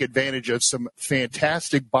could take advantage of some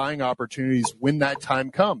fantastic buying opportunities when that time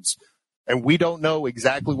comes. And we don't know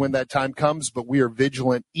exactly when that time comes, but we are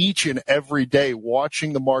vigilant each and every day,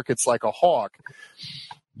 watching the markets like a hawk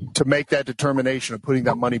to make that determination of putting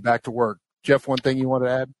that money back to work. Jeff, one thing you want to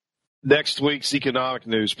add? Next week's economic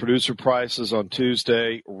news, producer prices on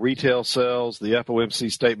Tuesday, retail sales, the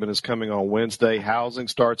FOMC statement is coming on Wednesday, housing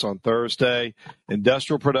starts on Thursday,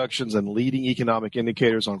 industrial productions and leading economic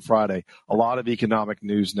indicators on Friday. A lot of economic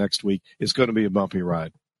news next week. It's going to be a bumpy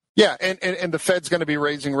ride. Yeah, and the Fed's going to be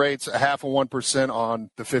raising rates 0.5% on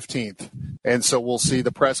the 15th. And so we'll see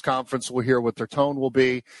the press conference. We'll hear what their tone will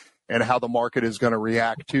be and how the market is going to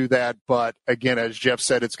react to that. But again, as Jeff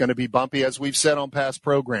said, it's going to be bumpy. As we've said on past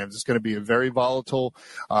programs, it's going to be a very volatile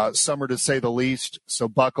summer to say the least. So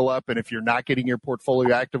buckle up. And if you're not getting your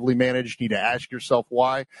portfolio actively managed, you need to ask yourself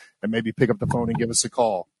why and maybe pick up the phone and give us a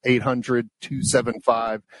call.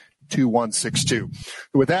 800-275-2162.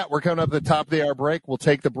 With that, we're coming up at the top of the hour break. We'll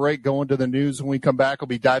take the break, go into the news. When we come back, we'll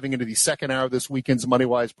be diving into the second hour of this weekend's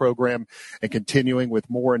MoneyWise program and continuing with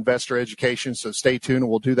more investor education. So stay tuned, and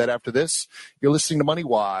we'll do that after this. You're listening to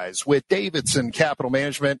MoneyWise with Davidson Capital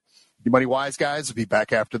Management. The MoneyWise guys will be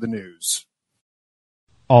back after the news.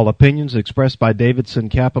 All opinions expressed by Davidson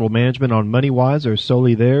Capital Management on MoneyWise are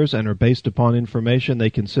solely theirs and are based upon information they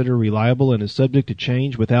consider reliable and is subject to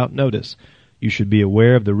change without notice. You should be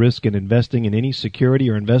aware of the risk in investing in any security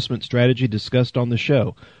or investment strategy discussed on the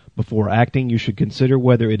show. Before acting, you should consider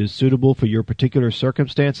whether it is suitable for your particular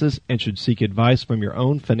circumstances and should seek advice from your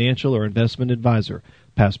own financial or investment advisor.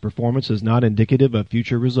 Past performance is not indicative of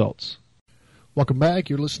future results. Welcome back.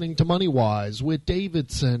 You're listening to MoneyWise with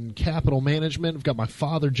Davidson Capital Management. I've got my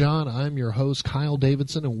father, John. I'm your host, Kyle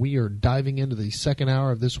Davidson, and we are diving into the second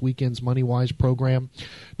hour of this weekend's MoneyWise program.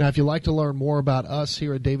 Now, if you'd like to learn more about us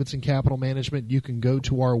here at Davidson Capital Management, you can go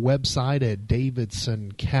to our website at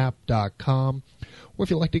davidsoncap.com. Or if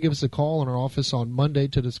you'd like to give us a call in our office on Monday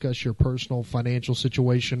to discuss your personal financial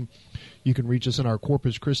situation, you can reach us in our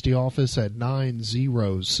Corpus Christi office at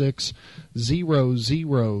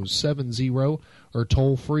 906-0070 or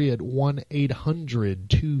toll free at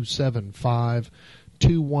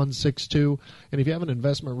 1-800-275-2162. And if you have an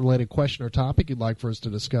investment-related question or topic you'd like for us to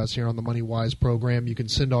discuss here on the MoneyWise program, you can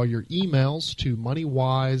send all your emails to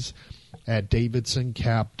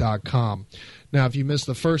moneywise@davidsoncap.com. Now, if you missed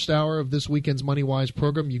the first hour of this weekend's MoneyWise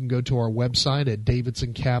program, you can go to our website at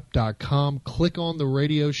davidsoncap.com, click on the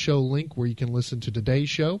radio show link where you can listen to today's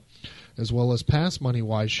show, as well as past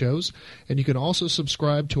MoneyWise shows. And you can also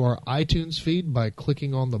subscribe to our iTunes feed by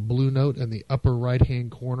clicking on the blue note in the upper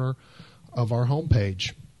right-hand corner of our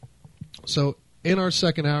homepage. So in our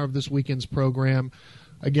second hour of this weekend's program,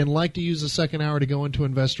 again, like to use the second hour to go into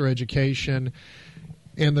investor education.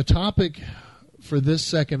 And the topic for this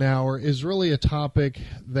second hour is really a topic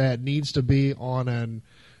that needs to be on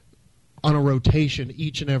a rotation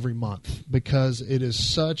each and every month because it is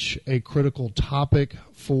such a critical topic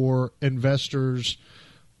for investors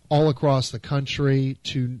all across the country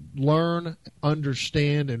to learn,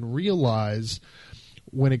 understand, and realize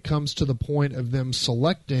when it comes to the point of them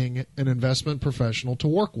selecting an investment professional to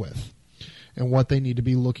work with and what they need to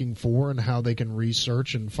be looking for and how they can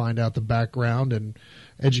research and find out the background and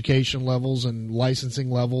education levels and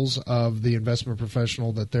licensing levels of the investment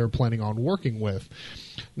professional that they're planning on working with.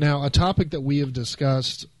 Now, a topic that we have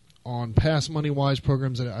discussed on past MoneyWise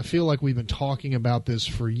programs, and I feel like we've been talking about this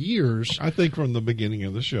for years. I think from the beginning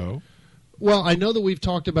of the show. Well, I know that we've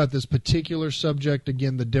talked about this particular subject,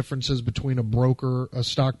 again, the differences between a broker, a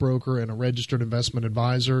stockbroker, and a registered investment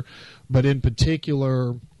advisor, but in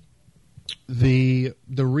particular the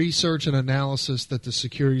research and analysis that the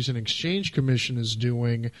Securities and Exchange Commission is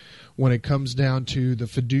doing when it comes down to the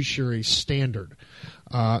fiduciary standard.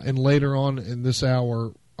 And later on in this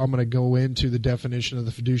hour, I'm going to go into the definition of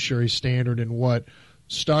the fiduciary standard and what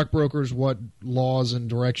stockbrokers, what laws and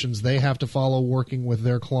directions they have to follow working with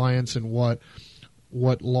their clients, and what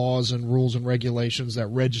laws and rules and regulations that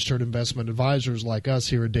registered investment advisors like us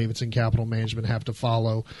here at Davidson Capital Management have to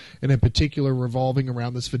follow, and in particular revolving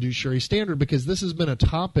around this fiduciary standard, because this has been a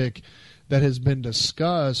topic that has been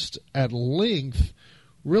discussed at length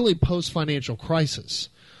really post-financial crisis.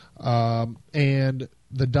 And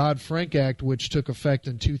the Dodd-Frank Act, which took effect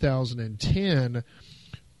in 2010,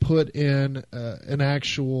 put in an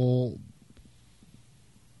actual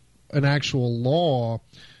law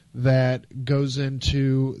that goes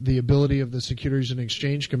into the ability of the Securities and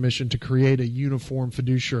Exchange Commission to create a uniform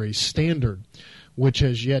fiduciary standard, which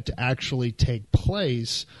has yet to actually take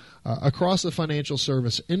place across the financial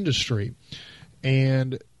service industry.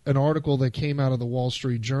 And an article that came out of the Wall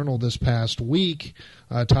Street Journal this past week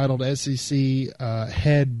titled SEC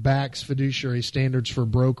Head Backs Fiduciary Standards for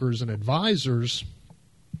Brokers and Advisors,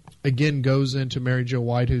 again goes into Mary Jo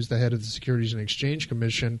White, who's the head of the Securities and Exchange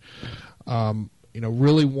Commission,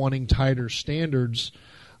 really wanting tighter standards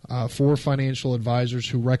for financial advisors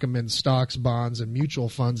who recommend stocks, bonds, and mutual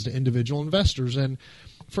funds to individual investors. And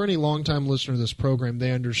for any longtime listener to this program,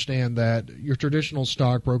 they understand that your traditional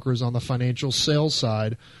stockbroker is on the financial sales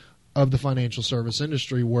side of the financial service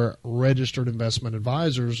industry, where registered investment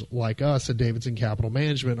advisors like us at Davidson Capital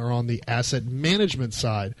Management are on the asset management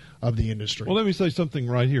side of the industry. Well, let me say something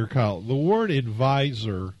right here, Kyle. The word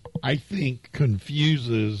advisor, I think,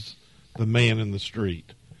 confuses the man in the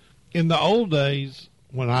street. In the old days,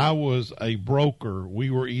 when I was a broker, we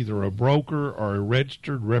were either a broker or a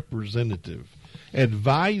registered representative.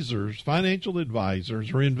 Advisors, financial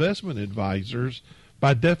advisors, or investment advisors,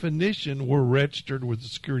 by definition, were registered with the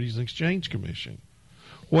Securities and Exchange Commission.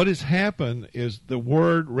 What has happened is the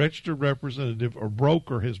word registered representative or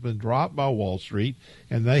broker has been dropped by Wall Street,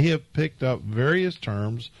 and they have picked up various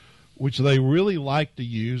terms which they really like to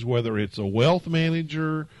use, whether it's a wealth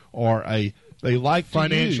manager or they like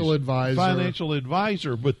financial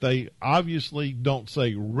advisor, but they obviously don't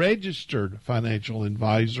say registered financial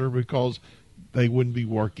advisor because they wouldn't be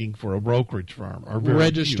working for a brokerage firm or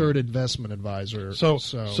registered investment advisor. So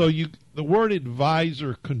the word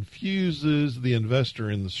advisor confuses the investor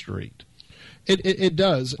in the street. It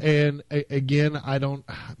does, and again,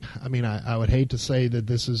 I would hate to say that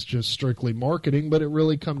this is just strictly marketing, but it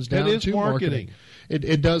really comes down to marketing.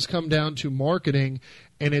 It does come down to marketing,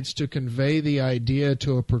 and it's to convey the idea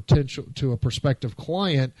to a prospective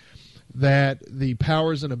client that the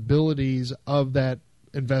powers and abilities of that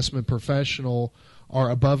investment professional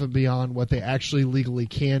are above and beyond what they actually legally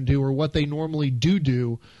can do or what they normally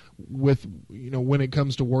do with, when it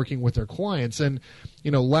comes to working with their clients. And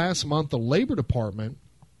last month the Labor Department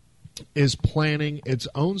is planning its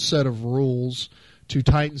own set of rules to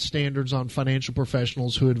tighten standards on financial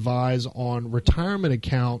professionals who advise on retirement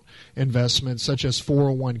account investments such as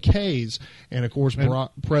 401ks. And of course,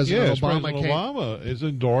 President Obama has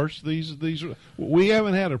endorsed these. We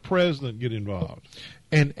haven't had a president get involved.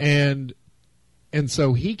 And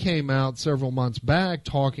so he came out several months back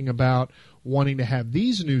talking about wanting to have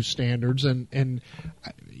these new standards, and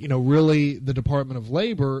really the Department of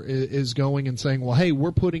Labor is going and saying, well, hey,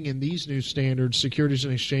 we're putting in these new standards. Securities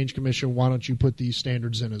and Exchange Commission, why don't you put these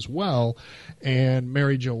standards in as well? And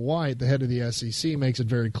Mary Jo White, the head of the SEC, makes it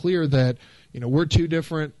very clear that we're two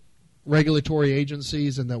different regulatory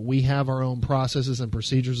agencies and that we have our own processes and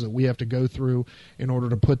procedures that we have to go through in order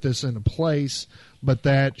to put this into place, but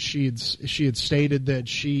that she had stated that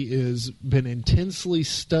she has been intensely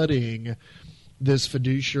studying this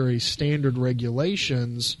fiduciary standard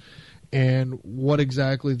regulations and what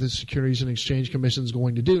exactly the Securities and Exchange Commission is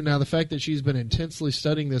going to do. Now, the fact that she's been intensely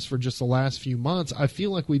studying this for just the last few months, I feel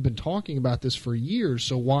like we've been talking about this for years,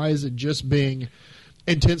 so why is it just being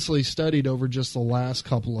intensely studied over just the last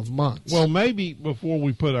couple of months? Well, maybe before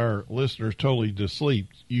we put our listeners totally to sleep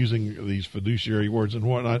using these fiduciary words and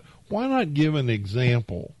whatnot, why not give an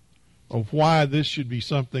example of why this should be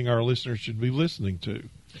something our listeners should be listening to?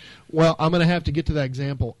 Well, I'm going to have to get to that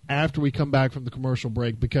example after we come back from the commercial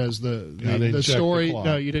break because the story.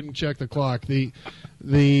 No, you didn't check the clock. The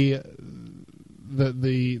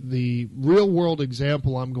real world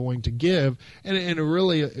example I'm going to give, and it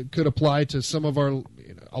really could apply to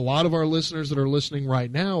a lot of our listeners that are listening right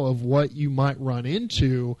now, of what you might run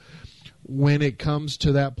into when it comes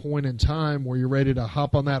to that point in time where you're ready to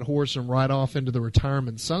hop on that horse and ride off into the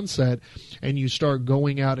retirement sunset, and you start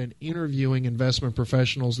going out and interviewing investment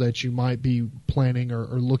professionals that you might be planning or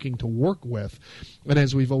looking to work with. And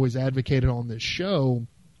as we've always advocated on this show,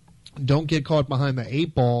 don't get caught behind the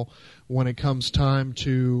eight ball when it comes time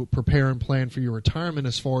to prepare and plan for your retirement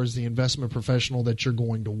as far as the investment professional that you're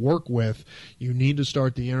going to work with. You need to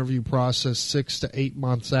start the interview process 6 to 8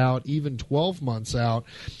 months out, even 12 months out,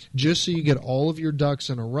 just so you get all of your ducks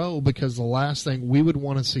in a row, because the last thing we would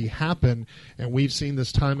want to see happen, and we've seen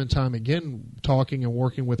this time and time again talking and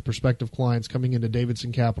working with prospective clients coming into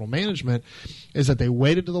Davidson Capital Management, is that they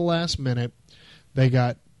waited to the last minute, they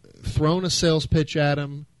got thrown a sales pitch at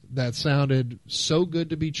them that sounded so good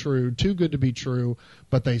to be true, too good to be true,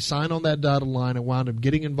 but they signed on that dotted line and wound up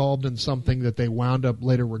getting involved in something that they wound up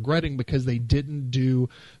later regretting because they didn't do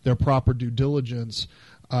their proper due diligence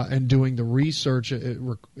and doing the research.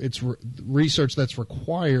 It's research that's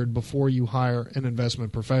required before you hire an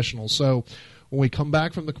investment professional. So when we come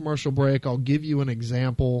back from the commercial break, I'll give you an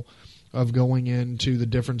example of going into the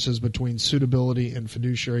differences between suitability and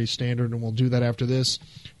fiduciary standard, and we'll do that after this.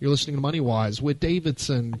 You're listening to Money Wise with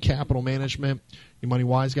Davidson Capital Management. Your Money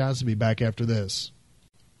Wise guys will be back after this.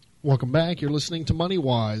 Welcome back. You're listening to Money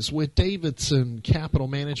Wise with Davidson Capital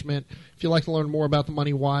Management. If you'd like to learn more about the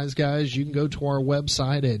Money Wise guys, you can go to our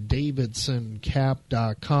website at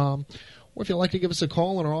davidsoncap.com. Or if you'd like to give us a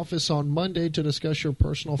call in our office on Monday to discuss your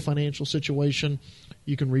personal financial situation,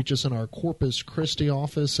 you can reach us in our Corpus Christi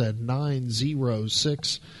office at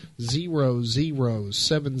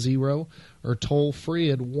 906-0070 or toll free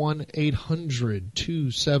at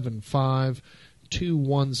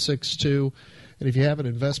 1-800-275-2162. And if you have an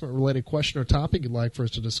investment-related question or topic you'd like for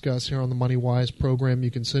us to discuss here on the MoneyWise program,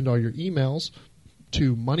 you can send all your emails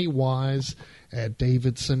to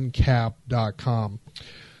moneywise@davidsoncap.com.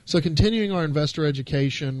 So continuing our investor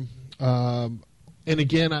education, and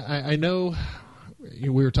again, I know we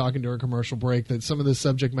were talking during commercial break that some of this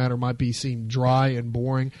subject matter might seem dry and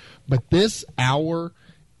boring, but this hour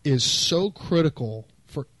is so critical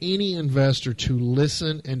for any investor to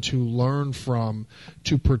listen and to learn from,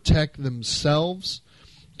 to protect themselves,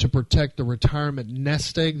 to protect the retirement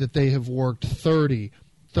nest egg that they have worked 30,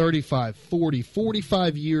 35, 40,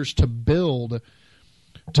 45 years to build,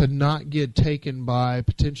 to not get taken by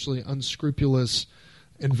potentially unscrupulous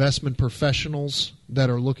investment professionals that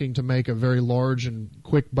are looking to make a very large and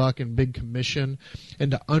quick buck and big commission,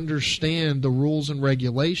 and to understand the rules and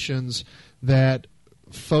regulations that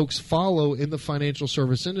folks follow in the financial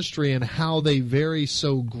service industry and how they vary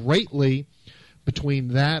so greatly between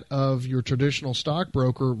that of your traditional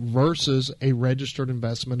stockbroker versus a registered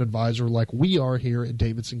investment advisor like we are here at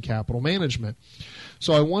Davidson Capital Management.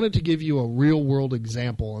 So I wanted to give you a real-world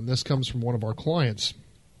example, and this comes from one of our clients,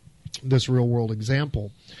 this real-world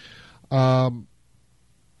example.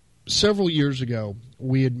 Several years ago,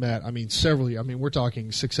 we had met, we're talking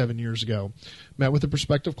 6-7 years ago, met with a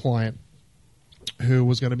prospective client who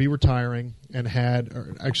was going to be retiring and had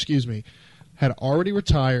already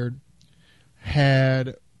retired,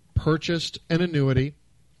 had purchased an annuity,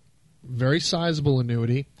 very sizable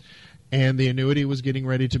annuity, and the annuity was getting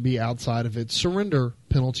ready to be outside of its surrender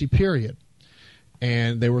penalty period.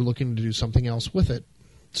 And they were looking to do something else with it.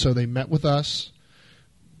 So they met with us,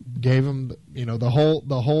 gave them the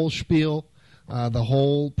whole spiel, the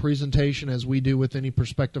whole presentation as we do with any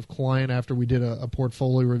prospective client after we did a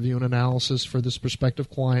portfolio review and analysis for this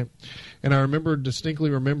prospective client. And I remember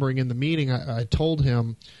distinctly remembering in the meeting, I told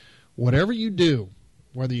him, whatever you do,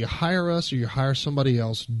 whether you hire us or you hire somebody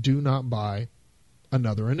else, do not buy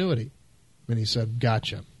another annuity. And he said,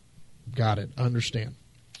 gotcha. Got it. Understand.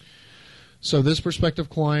 So this prospective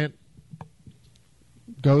client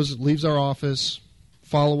leaves our office,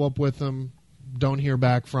 follow up with them, don't hear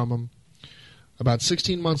back from them. About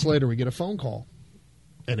 16 months later, we get a phone call,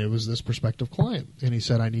 and it was this prospective client. And he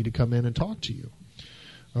said, I need to come in and talk to you.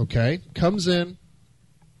 Okay. Comes in.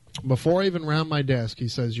 Before I even round my desk, he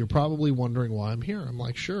says, you're probably wondering why I'm here. I'm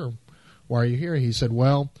like, sure. Why are you here? He said,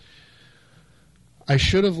 well, I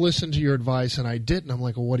should have listened to your advice, and I didn't. I'm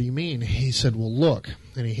like, well, what do you mean? He said, well, look.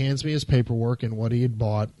 And he hands me his paperwork, and what he had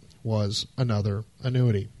bought was another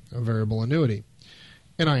annuity, a variable annuity.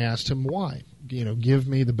 And I asked him why. Give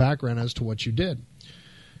me the background as to what you did.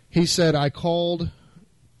 He said, I called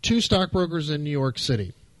 2 stockbrokers in New York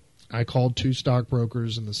City. I called 2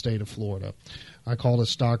 stockbrokers in the state of Florida. I called a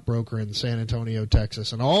stockbroker in San Antonio,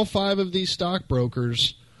 Texas. And all 5 of these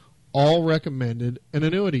stockbrokers all recommended an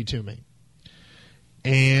annuity to me.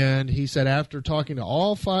 And he said after talking to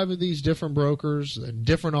all 5 of these different brokers at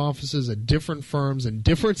different offices at different firms in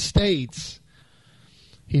different states,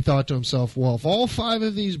 he thought to himself, well, if all 5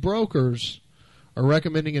 of these brokers are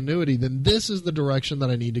recommending annuity, then this is the direction that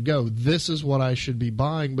I need to go. This is what I should be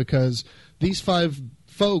buying, because these 5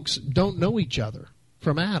 folks don't know each other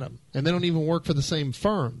from Adam, and they don't even work for the same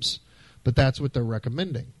firms, but that's what they're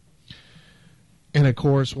recommending. And, of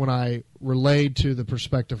course, when I relayed to the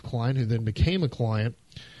prospective client, who then became a client,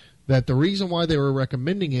 that the reason why they were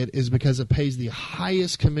recommending it is because it pays the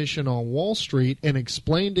highest commission on Wall Street, and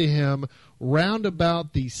explained to him round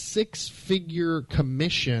about the 6-figure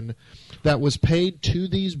commission that was paid to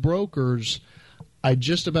these brokers, I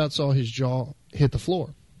just about saw his jaw hit the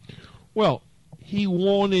floor. Well, he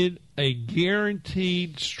wanted a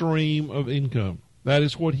guaranteed stream of income. That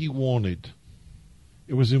is what he wanted.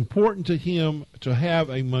 It was important to him to have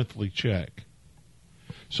a monthly check.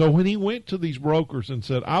 So when he went to these brokers and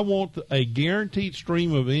said, I want a guaranteed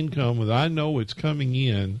stream of income that I know it's coming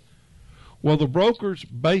in, well, the brokers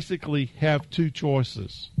basically have 2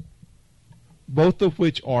 choices, both of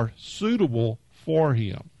which are suitable for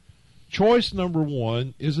him. Choice number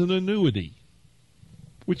 1 is an annuity.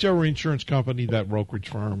 Whichever insurance company that brokerage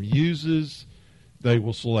firm uses, they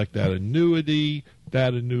will select that annuity.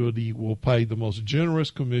 That annuity will pay the most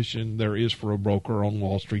generous commission there is for a broker on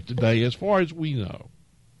Wall Street today, as far as we know.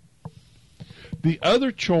 The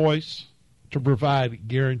other choice to provide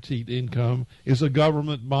guaranteed income is a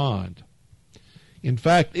government bond. In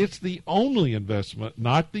fact, it's the only investment,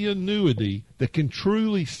 not the annuity, that can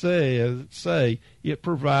truly say it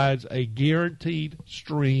provides a guaranteed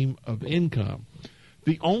stream of income.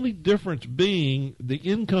 The only difference being the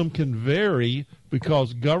income can vary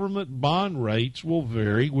because government bond rates will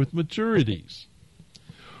vary with maturities.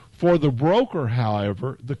 For the broker,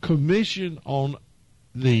 however, the commission on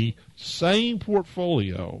the same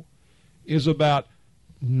portfolio is about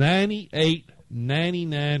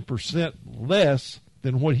 99% less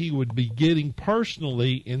than what he would be getting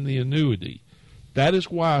personally in the annuity. That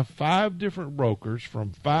is why 5 different brokers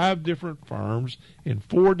from 5 different firms in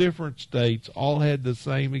 4 different states all had the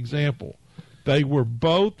same example. They were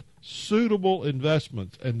both suitable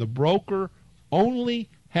investments, and the broker only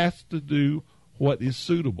has to do what is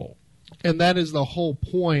suitable. And that is the whole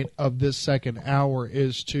point of this second hour,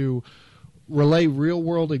 is to relay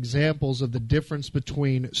real-world examples of the difference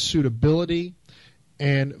between suitability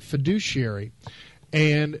and fiduciary.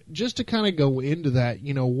 And just to kind of go into that,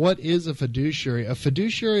 what is a fiduciary? A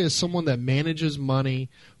fiduciary is someone that manages money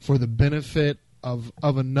for the benefit of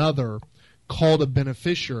another, called a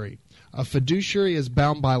beneficiary. A fiduciary is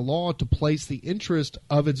bound by law to place the interest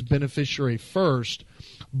of its beneficiary first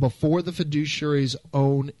before the fiduciary's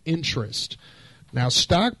own interest. Now,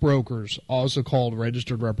 stockbrokers, also called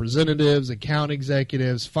registered representatives, account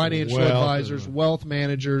executives, financial advisors, wealth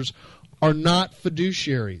managers, are not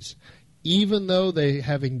fiduciaries, even though they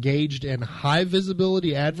have engaged in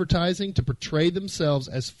high-visibility advertising to portray themselves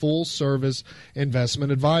as full-service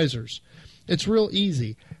investment advisors. It's real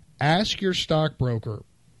easy. Ask your stockbroker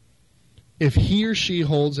if he or she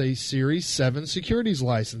holds a Series 7 securities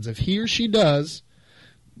license. If he or she does,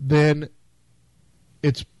 then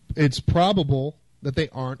it's probable that they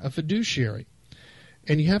aren't a fiduciary.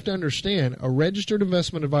 And you have to understand, a registered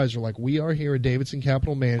investment advisor like we are here at Davidson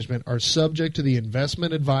Capital Management are subject to the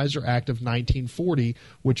Investment Advisor Act of 1940,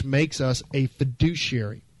 which makes us a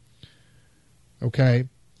fiduciary. Okay?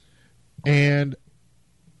 And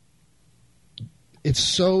it's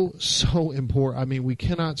so important. I mean, we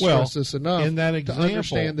cannot stress this enough in that example, to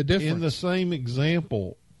understand the difference. In the same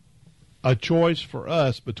example, a choice for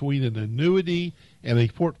us between an annuity and a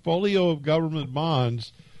portfolio of government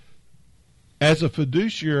bonds, as a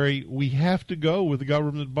fiduciary, we have to go with the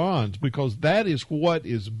government bonds because that is what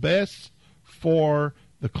is best for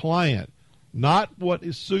the client, not what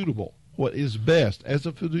is suitable, what is best as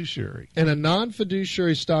a fiduciary. And a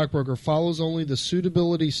non-fiduciary stockbroker follows only the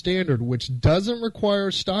suitability standard, which doesn't require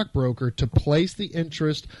a stockbroker to place the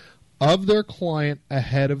interest of their client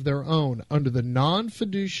ahead of their own. Under the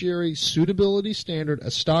non-fiduciary suitability standard,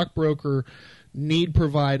 a stockbroker need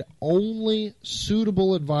provide only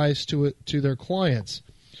suitable advice to their clients,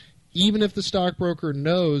 even if the stockbroker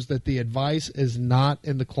knows that the advice is not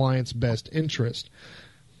in the client's best interest.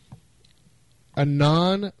 A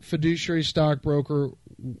non-fiduciary stockbroker,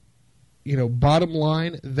 bottom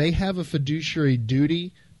line, they have a fiduciary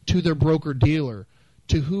duty to their broker-dealer,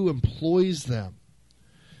 to who employs them.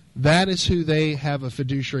 That is who they have a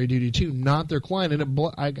fiduciary duty to, not their client. And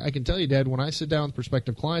I can tell you, Dad, when I sit down with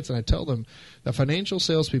prospective clients and I tell them that financial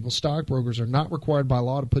salespeople, stockbrokers, are not required by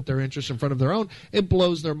law to put their interests in front of their own, it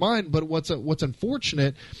blows their mind. But what's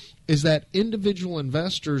unfortunate is that individual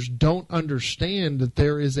investors don't understand that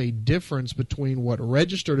there is a difference between what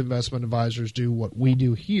registered investment advisors do, what we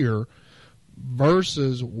do here,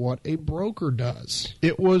 versus what a broker does.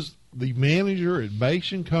 It was the manager at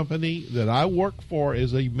Bache & Company that I worked for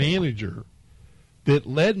as a manager that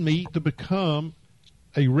led me to become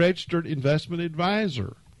a registered investment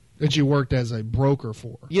advisor. That you worked as a broker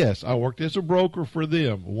for? Yes, I worked as a broker for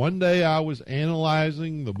them. One day I was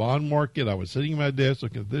analyzing the bond market. I was sitting at my desk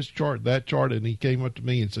looking at this chart, that chart, and he came up to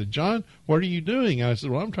me and said, "John, what are you doing?" And I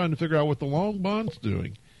said, "Well, I'm trying to figure out what the long bond's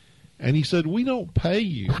doing." And he said, "We don't pay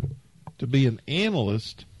you to be an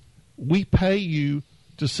analyst. We pay you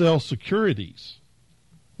to sell securities.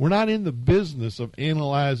 We're not in the business of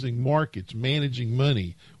analyzing markets, managing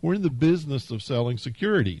money. We're in the business of selling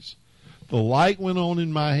securities." The light went on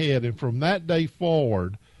in my head, and from that day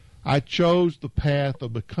forward, I chose the path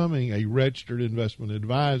of becoming a registered investment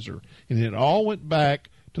advisor. And it all went back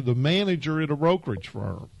to the manager at a brokerage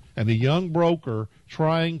firm and a young broker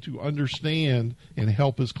trying to understand and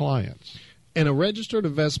help his clients. And a registered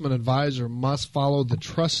investment advisor must follow the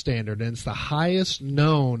trust standard, and it's the highest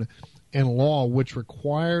known in law, which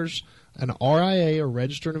requires an RIA, or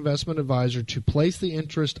registered investment advisor, to place the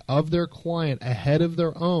interest of their client ahead of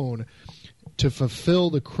their own to fulfill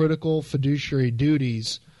the critical fiduciary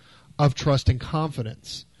duties of trust and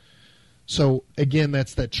confidence. So, again,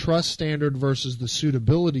 that's that trust standard versus the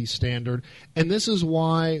suitability standard. And this is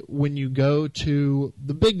why when you go to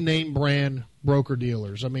the big name brand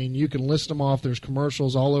broker-dealers. I mean, you can list them off. There's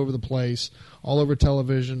commercials all over the place, all over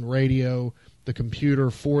television, radio, the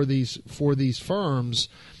computer for these firms.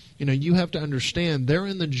 You know, you have to understand they're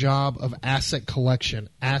in the job of asset collection,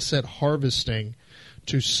 asset harvesting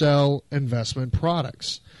to sell investment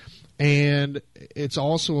products. And it's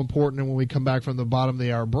also important, when we come back from the bottom of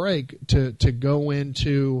the hour break, to go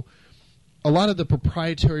into a lot of the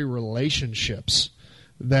proprietary relationships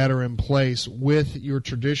that are in place with your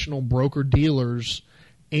traditional broker-dealers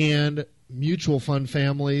and mutual fund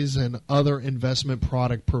families and other investment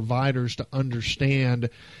product providers to understand.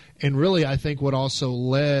 And really, I think what also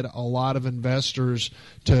led a lot of investors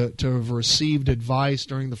to have received advice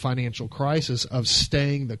during the financial crisis of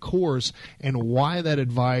staying the course, and why that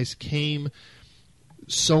advice came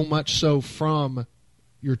so much so from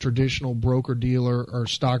your traditional broker-dealer or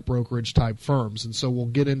stock brokerage type firms. And so we'll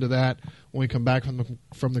get into that when we come back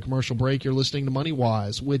from the commercial break. You're listening to Money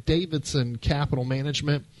Wise with Davidson Capital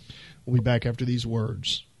Management. We'll be back after these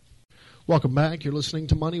words. Welcome back. You're listening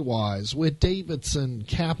to Money Wise with Davidson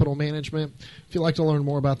Capital Management. If you'd like to learn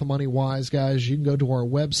more about the Money Wise guys, you can go to our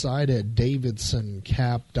website at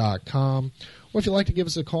davidsoncap.com. Or if you'd like to give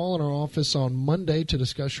us a call in our office on Monday to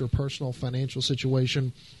discuss your personal financial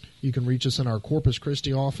situation, you can reach us in our Corpus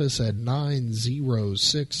Christi office at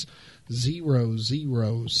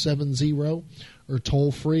 906-0070 or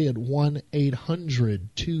toll free at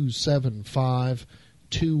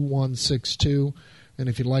 1-800-275-2162. And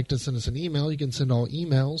if you'd like to send us an email, you can send all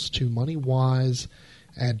emails to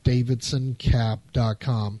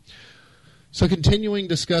moneywise@davidsoncap.com. So continuing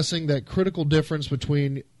discussing that critical difference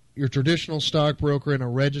between your traditional stockbroker and a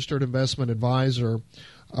registered investment advisor,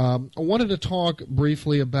 I wanted to talk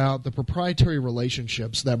briefly about the proprietary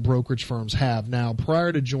relationships that brokerage firms have. Now,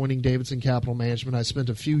 prior to joining Davidson Capital Management, I spent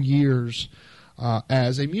a few years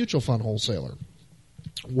as a mutual fund wholesaler,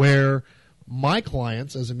 where my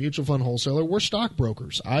clients as a mutual fund wholesaler were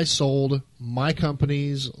stockbrokers. I sold my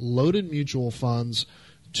company's loaded mutual funds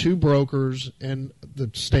to brokers in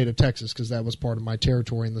the state of Texas, because that was part of my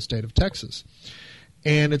territory in the state of Texas.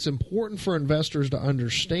 And it's important for investors to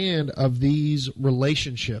understand of these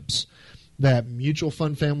relationships that mutual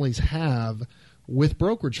fund families have with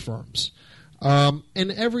brokerage firms. In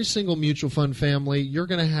every single mutual fund family, you're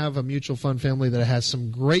going to have a mutual fund family that has some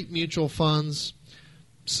great mutual funds,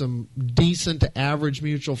 some decent to average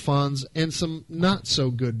mutual funds, and some not so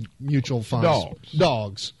good mutual funds.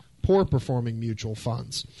 Dogs. Poor performing mutual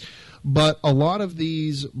funds. But a lot of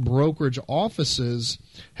these brokerage offices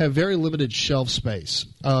have very limited shelf space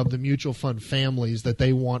of the mutual fund families that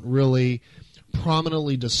they want really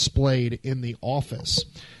prominently displayed in the office.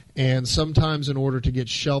 And sometimes in order to get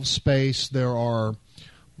shelf space, there are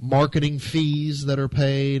marketing fees that are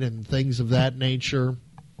paid and things of that nature.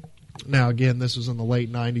 Now, again, this was in the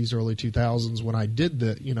late 90s, early 2000s when I did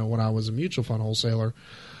when I was a mutual fund wholesaler.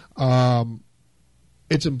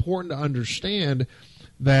 It's important to understand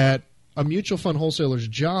that a mutual fund wholesaler's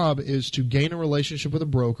job is to gain a relationship with a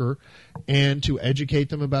broker and to educate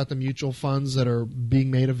them about the mutual funds that are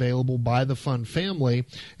being made available by the fund family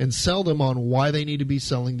and sell them on why they need to be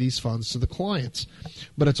selling these funds to the clients.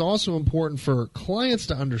 But it's also important for clients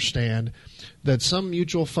to understand that some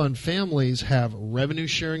mutual fund families have revenue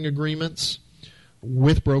sharing agreements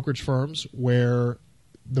with brokerage firms where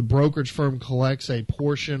the brokerage firm collects a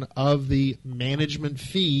portion of the management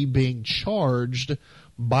fee being charged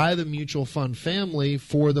by the mutual fund family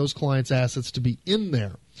for those clients' assets to be in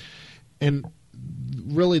there. And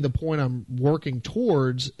really the point I'm working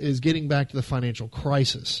towards is getting back to the financial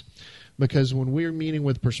crisis. Because when we're meeting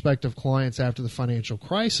with prospective clients after the financial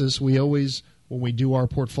crisis, we always, when we do our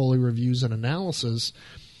portfolio reviews and analysis,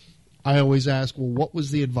 I always ask, well, what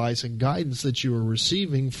was the advice and guidance that you were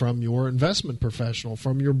receiving from your investment professional,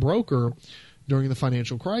 from your broker during the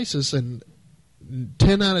financial crisis? And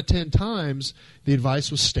 10 out of 10 times, the advice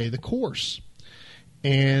was stay the course.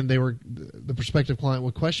 And the prospective client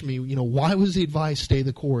would question me, why was the advice stay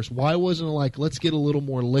the course? Why wasn't it like, let's get a little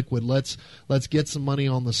more liquid, let's get some money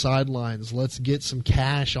on the sidelines, let's get some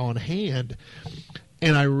cash on hand?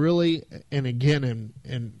 And I really, and again,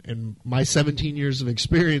 in my 17 years of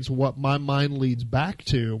experience, what my mind leads back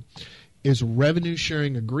to is revenue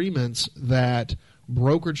sharing agreements that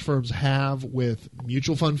brokerage firms have with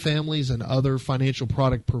mutual fund families and other financial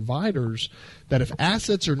product providers, that if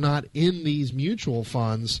assets are not in these mutual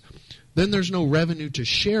funds, then there's no revenue to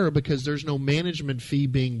share because there's no management fee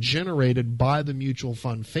being generated by the mutual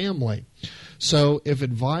fund family. So if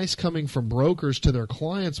advice coming from brokers to their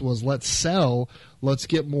clients was, let's sell, let's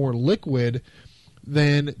get more liquid,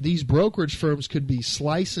 then these brokerage firms could be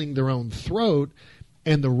slicing their own throat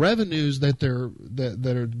and the revenues that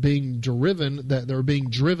are being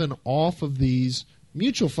driven off of these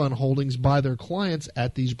mutual fund holdings by their clients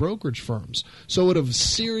at these brokerage firms. So it would have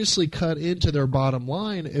seriously cut into their bottom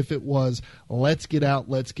line if it was, let's get out,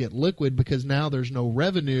 let's get liquid, because now there's no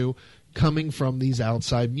revenue coming from these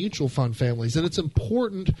outside mutual fund families. And it's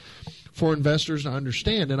important for investors to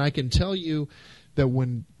understand. And I can tell you that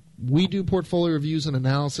when we do portfolio reviews and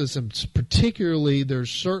analysis, and particularly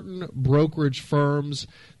there's certain brokerage firms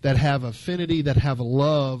that have affinity, that have a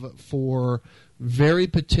love for very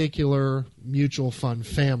particular mutual fund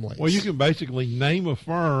families. Well, you can basically name a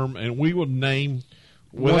firm, and we will name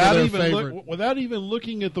without even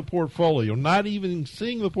looking at the portfolio, not even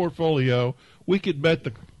seeing the portfolio. We could bet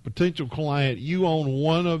the potential client you own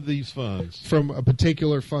one of these funds from a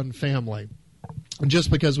particular fund family. Just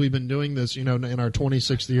because we've been doing this, in our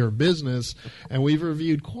 26th year of business, and we've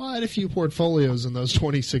reviewed quite a few portfolios in those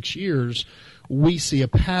 26 years, we see a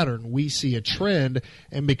pattern, we see a trend,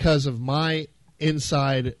 and because of my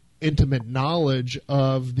inside intimate knowledge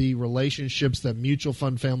of the relationships that mutual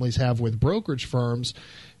fund families have with brokerage firms,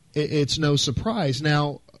 it's no surprise.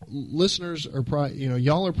 Now, listeners are probably,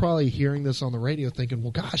 y'all are probably hearing this on the radio thinking,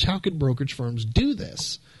 well, gosh, how could brokerage firms do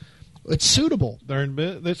this? It's suitable.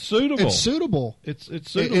 It's suitable. It's suitable. It's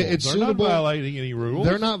suitable. They're not violating any rules.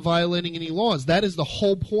 They're not violating any laws. That is the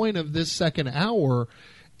whole point of this second hour,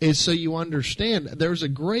 is so you understand. There's a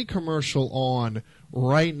great commercial on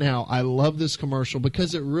right now. I love this commercial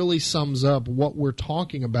because it really sums up what we're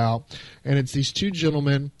talking about. And it's these two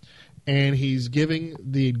gentlemen, and he's giving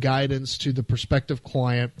the guidance to the prospective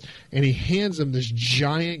client, and he hands him this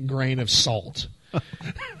giant grain of salt.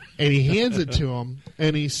 And he hands it to him,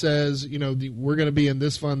 and he says, we're going to be in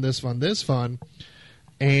this fund, this fund, this fund.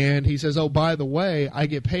 And he says, oh, by the way, I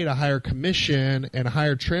get paid a higher commission and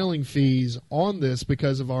higher trailing fees on this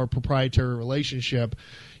because of our proprietary relationship,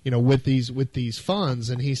 with these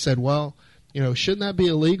funds. And he said, well, shouldn't that be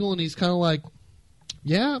illegal? And he's kind of like,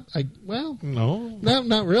 yeah, no,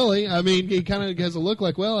 not really. I mean, he kind of has a look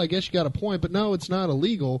like, well, I guess you got a point, but no, it's not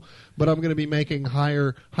illegal. But I'm going to be making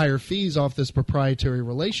higher fees off this proprietary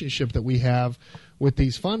relationship that we have with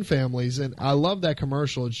these fund families. And I love that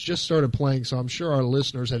commercial. It's just started playing, so I'm sure our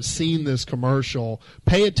listeners have seen this commercial.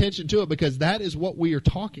 Pay attention to it, because that is what we are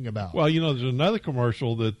talking about. Well, there's another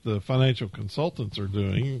commercial that the financial consultants are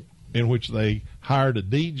doing, in which they hired a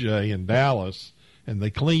DJ in Dallas, and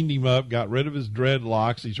they cleaned him up, got rid of his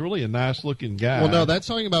dreadlocks. He's really a nice-looking guy. Well, no, that's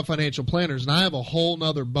talking about financial planners, and I have a whole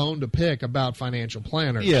nother bone to pick about financial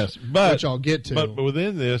planners. Yes, which I'll get to. But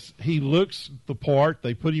within this, he looks the part.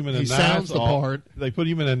 They put him in sounds the part. They put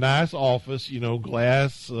him in a nice office,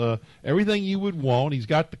 glass, everything you would want. He's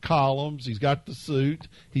got the columns. He's got the suit.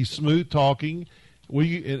 He's smooth talking.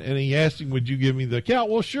 And he asked him, would you give me the account?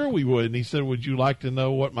 Well, sure we would. And he said, would you like to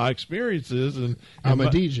know what my experience is? And I'm a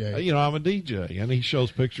DJ. I'm a DJ. And he shows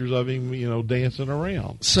pictures of him, dancing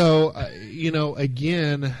around. So,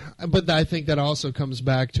 again, but I think that also comes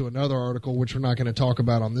back to another article, which we're not going to talk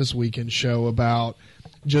about on this weekend show, about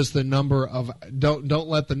just the number of don't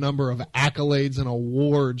let the number of accolades and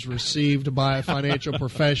awards received by a financial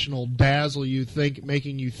professional dazzle you,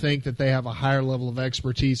 making you think that they have a higher level of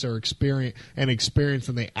expertise or experience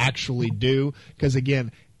than they actually do, because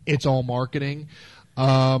again, it's all marketing.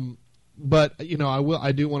 But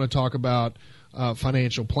I do want to talk about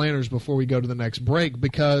financial planners before we go to the next break,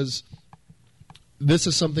 because this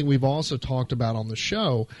is something we've also talked about on the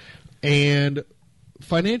show. And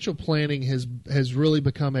financial planning has really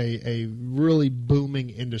become a really booming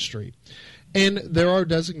industry. And there are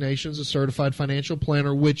designations, a certified financial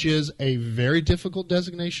planner, which is a very difficult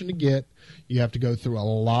designation to get. You have to go through a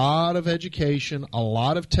lot of education, a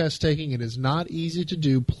lot of test taking. It is not easy to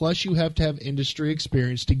do. Plus, you have to have industry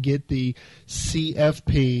experience to get the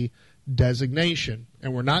CFP designation.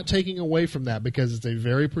 And we're not taking away from that, because it's a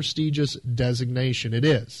very prestigious designation. It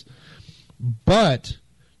is. But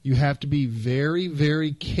you have to be very,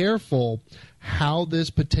 very careful how this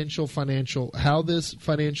financial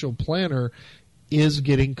planner is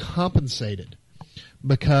getting compensated,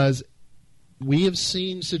 because we have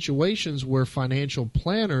seen situations where financial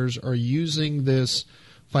planners are using this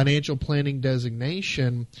financial planning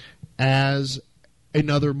designation as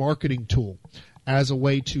another marketing tool, as a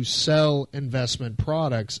way to sell investment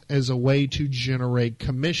products, as a way to generate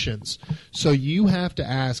commissions. So you have to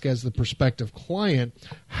ask, as the prospective client,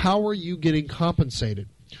 how are you getting compensated?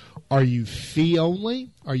 Are you fee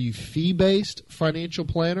only? Are you fee-based financial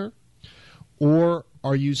planner? Or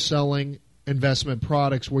are you selling investment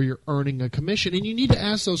products where you're earning a commission, and you need to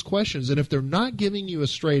ask those questions. And if they're not giving you a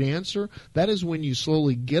straight answer, that is when you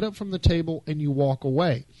slowly get up from the table and you walk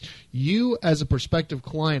away. You, as a prospective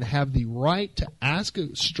client, have the right to ask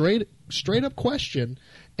a straight up question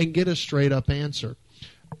and get a straight up answer.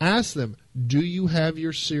 Ask them, do you have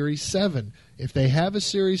your Series 7? If they have a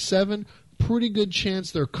Series 7, pretty good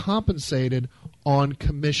chance they're compensated on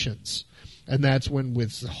commissions. And that's when,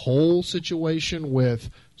 with the whole situation with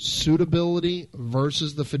suitability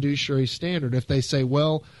versus the fiduciary standard, if they say,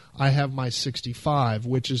 well, I have my 65,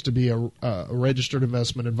 which is to be a registered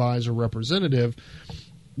investment advisor representative,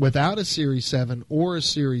 without a Series 7 or a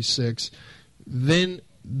Series 6, then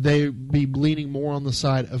they'd be leaning more on the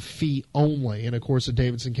side of fee only. And, of course, at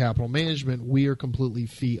Davidson Capital Management, we are completely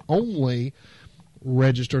fee only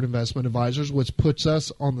registered investment advisors, which puts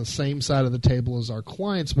us on the same side of the table as our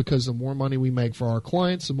clients, because the more money we make for our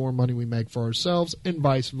clients, the more money we make for ourselves, and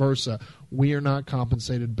vice versa. We are not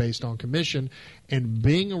compensated based on commission, and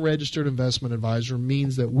being a registered investment advisor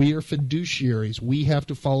means that we are fiduciaries. We have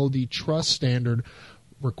to follow the trust standard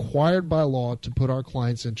required by law to put our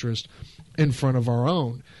clients' interest in front of our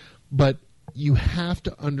own. But you have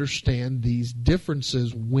to understand these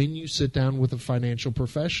differences when you sit down with a financial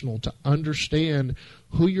professional to understand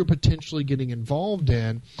who you're potentially getting involved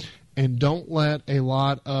in, and don't let a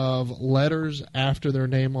lot of letters after their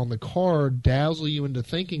name on the card dazzle you into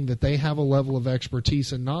thinking that they have a level of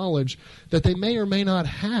expertise and knowledge that they may or may not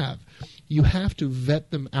have. You have to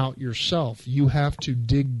vet them out yourself. You have to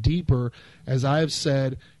dig deeper. As I've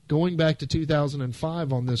said, going back to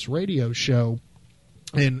 2005 on this radio show,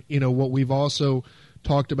 and, you know, what we've also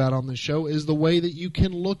talked about on the show is the way that you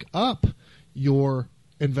can look up your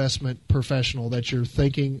investment professional that you're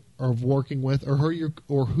thinking of working with, or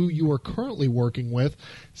who you are currently working with,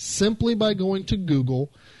 simply by going to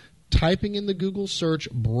Google, typing in the Google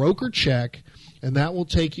search broker check, and that will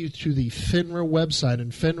take you to the FINRA website.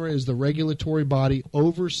 And FINRA is the regulatory body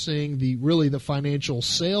overseeing the financial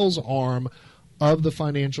sales arm of the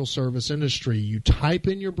financial service industry. You type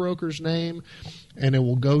in your broker's name, and it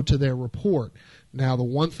will go to their report. Now, the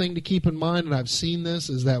one thing to keep in mind, and I've seen this,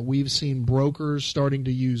 is that we've seen brokers starting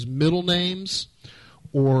to use middle names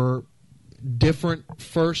or different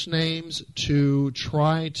first names to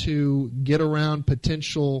try to get around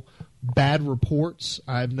potential bad reports.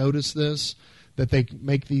 I've noticed this, that they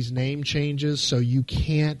make these name changes so you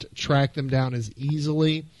can't track them down as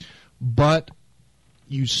easily, but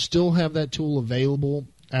you still have that tool available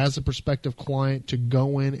as a prospective client to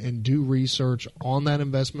go in and do research on that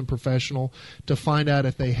investment professional to find out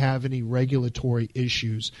if they have any regulatory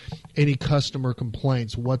issues, any customer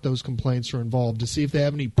complaints, what those complaints are involved, to see if they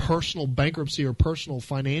have any personal bankruptcy or personal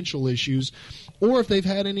financial issues, or if they've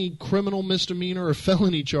had any criminal misdemeanor or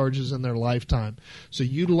felony charges in their lifetime. So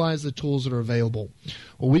utilize the tools that are available.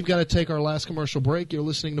 Well, we've got to take our last commercial break. You're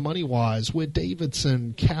listening to Money Wise with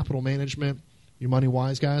Davidson Capital Management. Your Money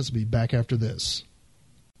Wise guys will be back after this.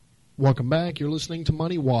 Welcome back. You're listening to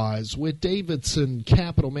Money Wise with Davidson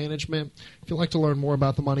Capital Management. If you'd like to learn more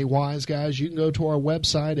about the Money Wise guys, you can go to our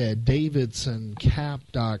website at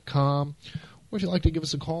davidsoncap.com. Or if you'd like to give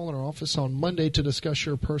us a call in our office on Monday to discuss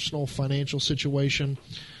your personal financial situation,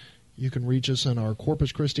 you can reach us in our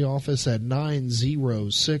Corpus Christi office at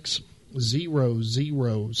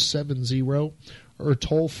 906-0070 or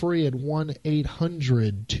toll free at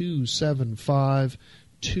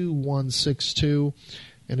 1-800-275-2162.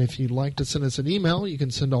 And if you'd like to send us an email, you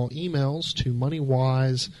can send all emails to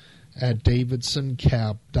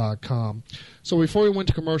moneywise@davidsoncap.com. So before we went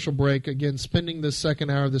to commercial break, again, spending this second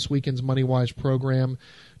hour of this weekend's MoneyWise program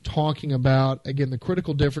talking about, again, the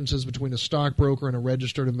critical differences between a stockbroker and a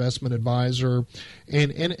registered investment advisor,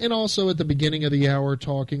 and also at the beginning of the hour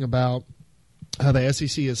talking about how the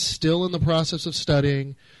SEC is still in the process of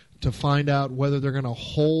studying to find out whether they're going to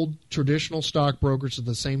hold traditional stockbrokers to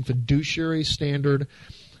the same fiduciary standard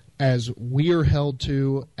as we are held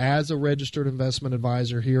to as a registered investment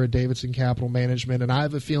advisor here at Davidson Capital Management. And I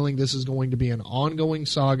have a feeling this is going to be an ongoing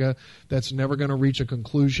saga that's never going to reach a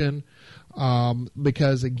conclusion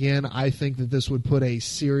because, again, I think that this would put a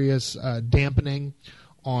serious dampening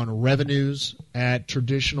on revenues at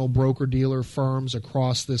traditional broker-dealer firms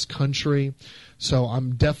across this country. So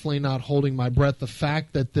I'm definitely not holding my breath. The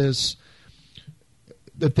fact that this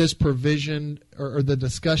provision or the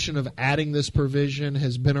discussion of adding this provision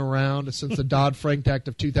has been around since the Dodd-Frank Act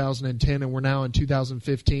of 2010, and we're now in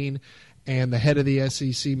 2015, and the head of the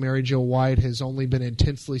SEC, Mary Jo White, has only been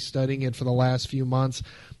intensely studying it for the last few months.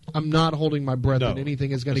 I'm not holding my breath that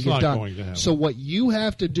anything is going to get done. So what you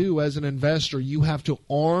have to do as an investor, you have to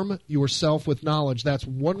arm yourself with knowledge. That's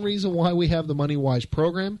one reason why we have the MoneyWise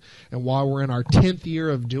program and why we're in our 10th year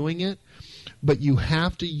of doing it. But you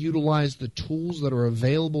have to utilize the tools that are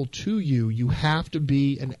available to you. You have to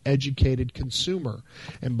be an educated consumer.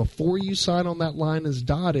 And before you sign on that line as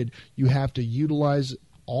dotted, you have to utilize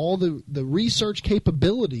all the research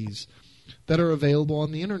capabilities that are available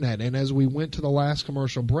on the internet. And as we went to the last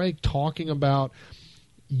commercial break talking about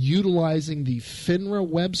utilizing the FINRA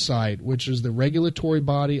website, which is the regulatory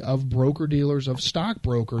body of broker-dealers, of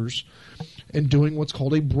stockbrokers, and doing what's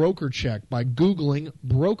called a broker check. By Googling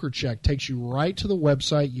broker check, takes you right to the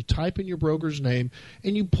website, you type in your broker's name,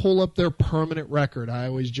 and you pull up their permanent record. I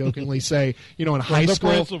always jokingly say, in high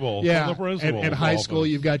school, in high school,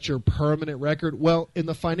 you've got your permanent record. Well, in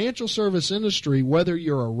the financial service industry, whether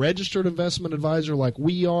you're a registered investment advisor like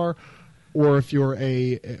we are, or if you're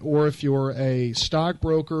a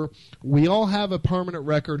stockbroker, we all have a permanent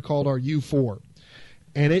record called our U4.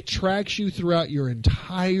 And it tracks you throughout your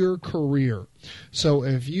entire career. So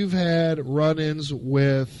if you've had run-ins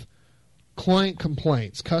with client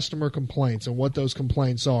complaints, customer complaints, and what those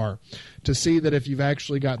complaints are, to see that if you've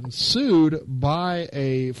actually gotten sued by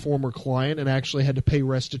a former client and actually had to pay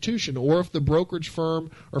restitution, or if the brokerage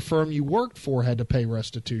firm or firm you worked for had to pay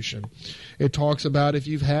restitution. It talks about if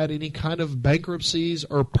you've had any kind of bankruptcies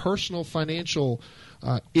or personal financial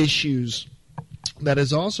issues that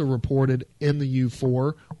is also reported in the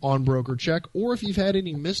U4 on broker check, or if you've had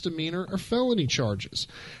any misdemeanor or felony charges.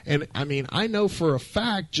 And I know for a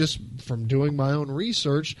fact, just from doing my own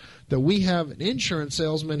research, that we have an insurance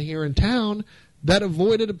salesman here in town that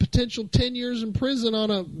avoided a potential 10 years in prison on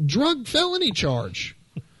a drug felony charge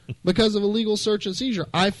because of illegal search and seizure.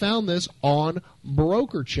 I found this on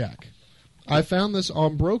broker check. I found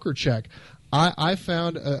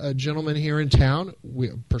a gentleman here in town, a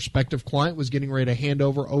prospective client, was getting ready to hand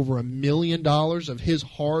over $1 million of his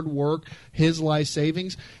hard work, his life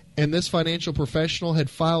savings, and this financial professional had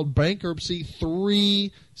filed bankruptcy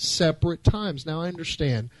 3 separate times. Now, I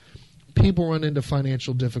understand people run into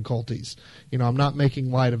financial difficulties. I'm not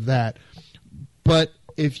making light of that. But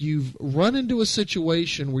if you've run into a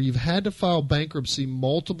situation where you've had to file bankruptcy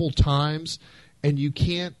multiple times and you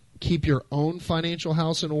can't keep your own financial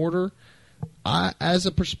house in order, as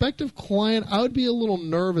a prospective client, I would be a little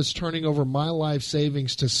nervous turning over my life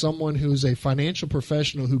savings to someone who's a financial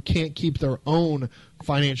professional who can't keep their own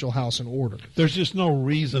financial house in order. There's just no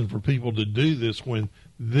reason for people to do this when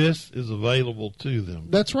this is available to them.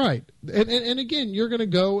 That's right. And again, you're going to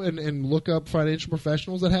go and look up financial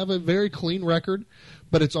professionals that have a very clean record,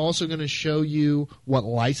 but it's also going to show you what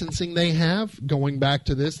licensing they have, going back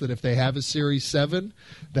to this, that if they have a Series 7,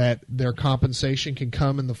 that their compensation can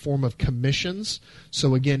come in the form of commissions.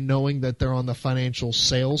 So again, knowing that they're on the financial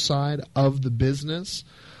sales side of the business.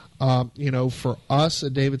 For us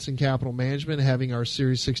at Davidson Capital Management, having our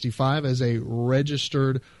Series 65 as a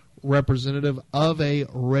registered representative of a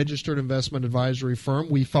registered investment advisory firm,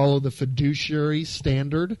 we follow the fiduciary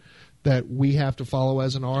standard that we have to follow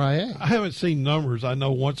as an RIA. I haven't seen numbers. I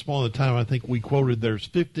know once upon a time, I think we quoted there's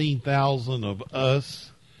 15,000 of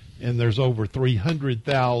us, and there's over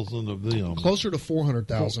 300,000 of them. Closer to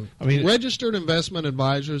 400,000. Registered investment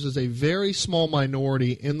advisors is a very small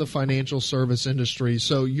minority in the financial service industry,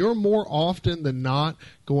 so you're more often than not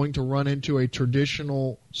going to run into a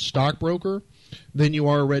traditional stockbroker than you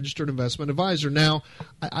are a registered investment advisor. Now,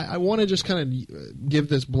 I want to just kind of give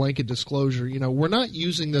this blanket disclosure. We're not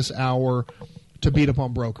using this hour to beat up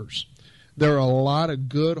on brokers. There are a lot of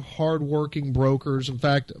good, hard-working brokers. In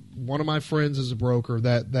fact, one of my friends is a broker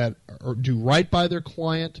that do right by their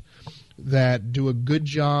client, that do a good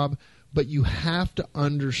job, but you have to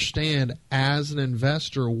understand as an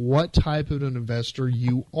investor what type of an investor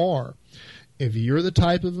you are. If you're the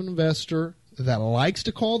type of investor that likes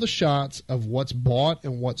to call the shots of what's bought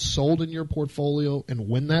and what's sold in your portfolio and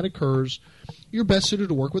when that occurs, you're best suited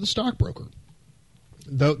to work with a stockbroker.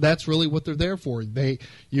 That's really what they're there for.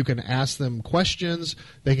 You can ask them questions.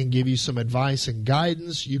 They can give you some advice and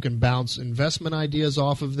guidance. You can bounce investment ideas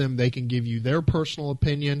off of them. They can give you their personal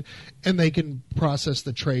opinion, and they can process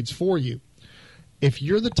the trades for you. If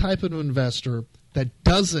you're the type of investor that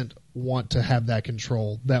doesn't want to have that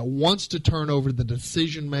control, that wants to turn over the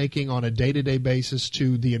decision-making on a day-to-day basis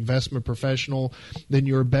to the investment professional, then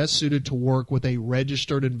you're best suited to work with a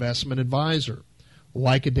registered investment advisor.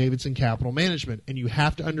 like a Davidson Capital Management. And you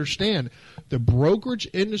have to understand the brokerage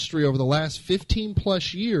industry over the last 15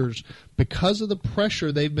 plus years, because of the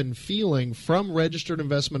pressure they've been feeling from registered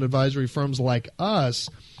investment advisory firms like us,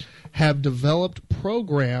 have developed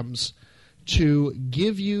programs to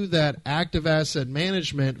give you that active asset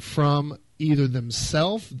management from either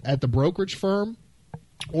themselves at the brokerage firm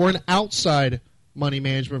or an outside money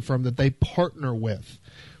management firm that they partner with.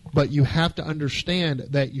 But you have to understand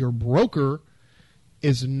that your broker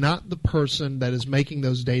is not the person that is making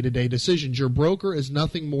those day-to-day decisions. Your broker is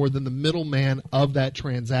nothing more than the middleman of that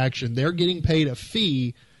transaction. They're getting paid a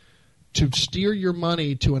fee to steer your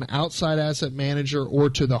money to an outside asset manager or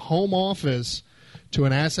to the home office, to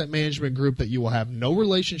an asset management group that you will have no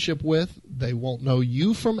relationship with. They won't know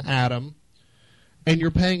you from Adam. And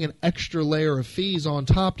you're paying an extra layer of fees on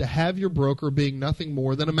top to have your broker being nothing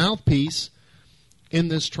more than a mouthpiece in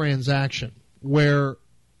this transaction, where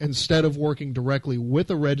instead of working directly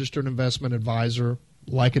with a registered investment advisor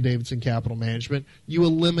like a Davidson Capital Management, you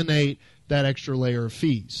eliminate that extra layer of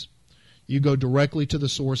fees. You go directly to the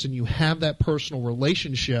source and you have that personal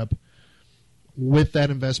relationship with that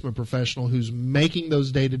investment professional who's making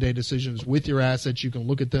those day-to-day decisions with your assets. You can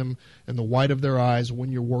look at them in the white of their eyes when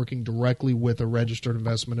you're working directly with a registered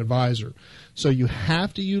investment advisor. So you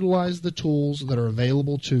have to utilize the tools that are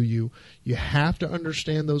available to you. You have to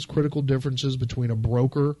understand those critical differences between a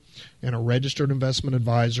broker and a registered investment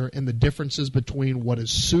advisor, and the differences between what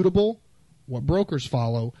is suitable, what brokers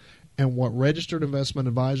follow, and what registered investment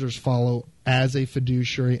advisors follow as a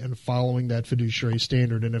fiduciary, and following that fiduciary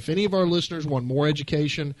standard. And if any of our listeners want more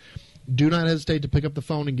education, do not hesitate to pick up the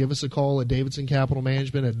phone and give us a call at Davidson Capital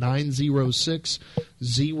Management at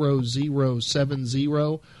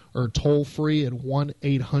 906-0070 or toll free at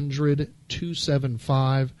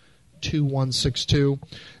 1-800-275-2162.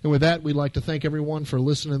 And with that, we'd like to thank everyone for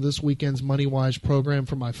listening to this weekend's Money Wise program.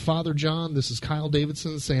 For my father, John, this is Kyle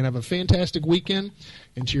Davidson saying have a fantastic weekend.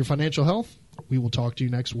 And to your financial health, we will talk to you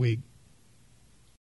next week.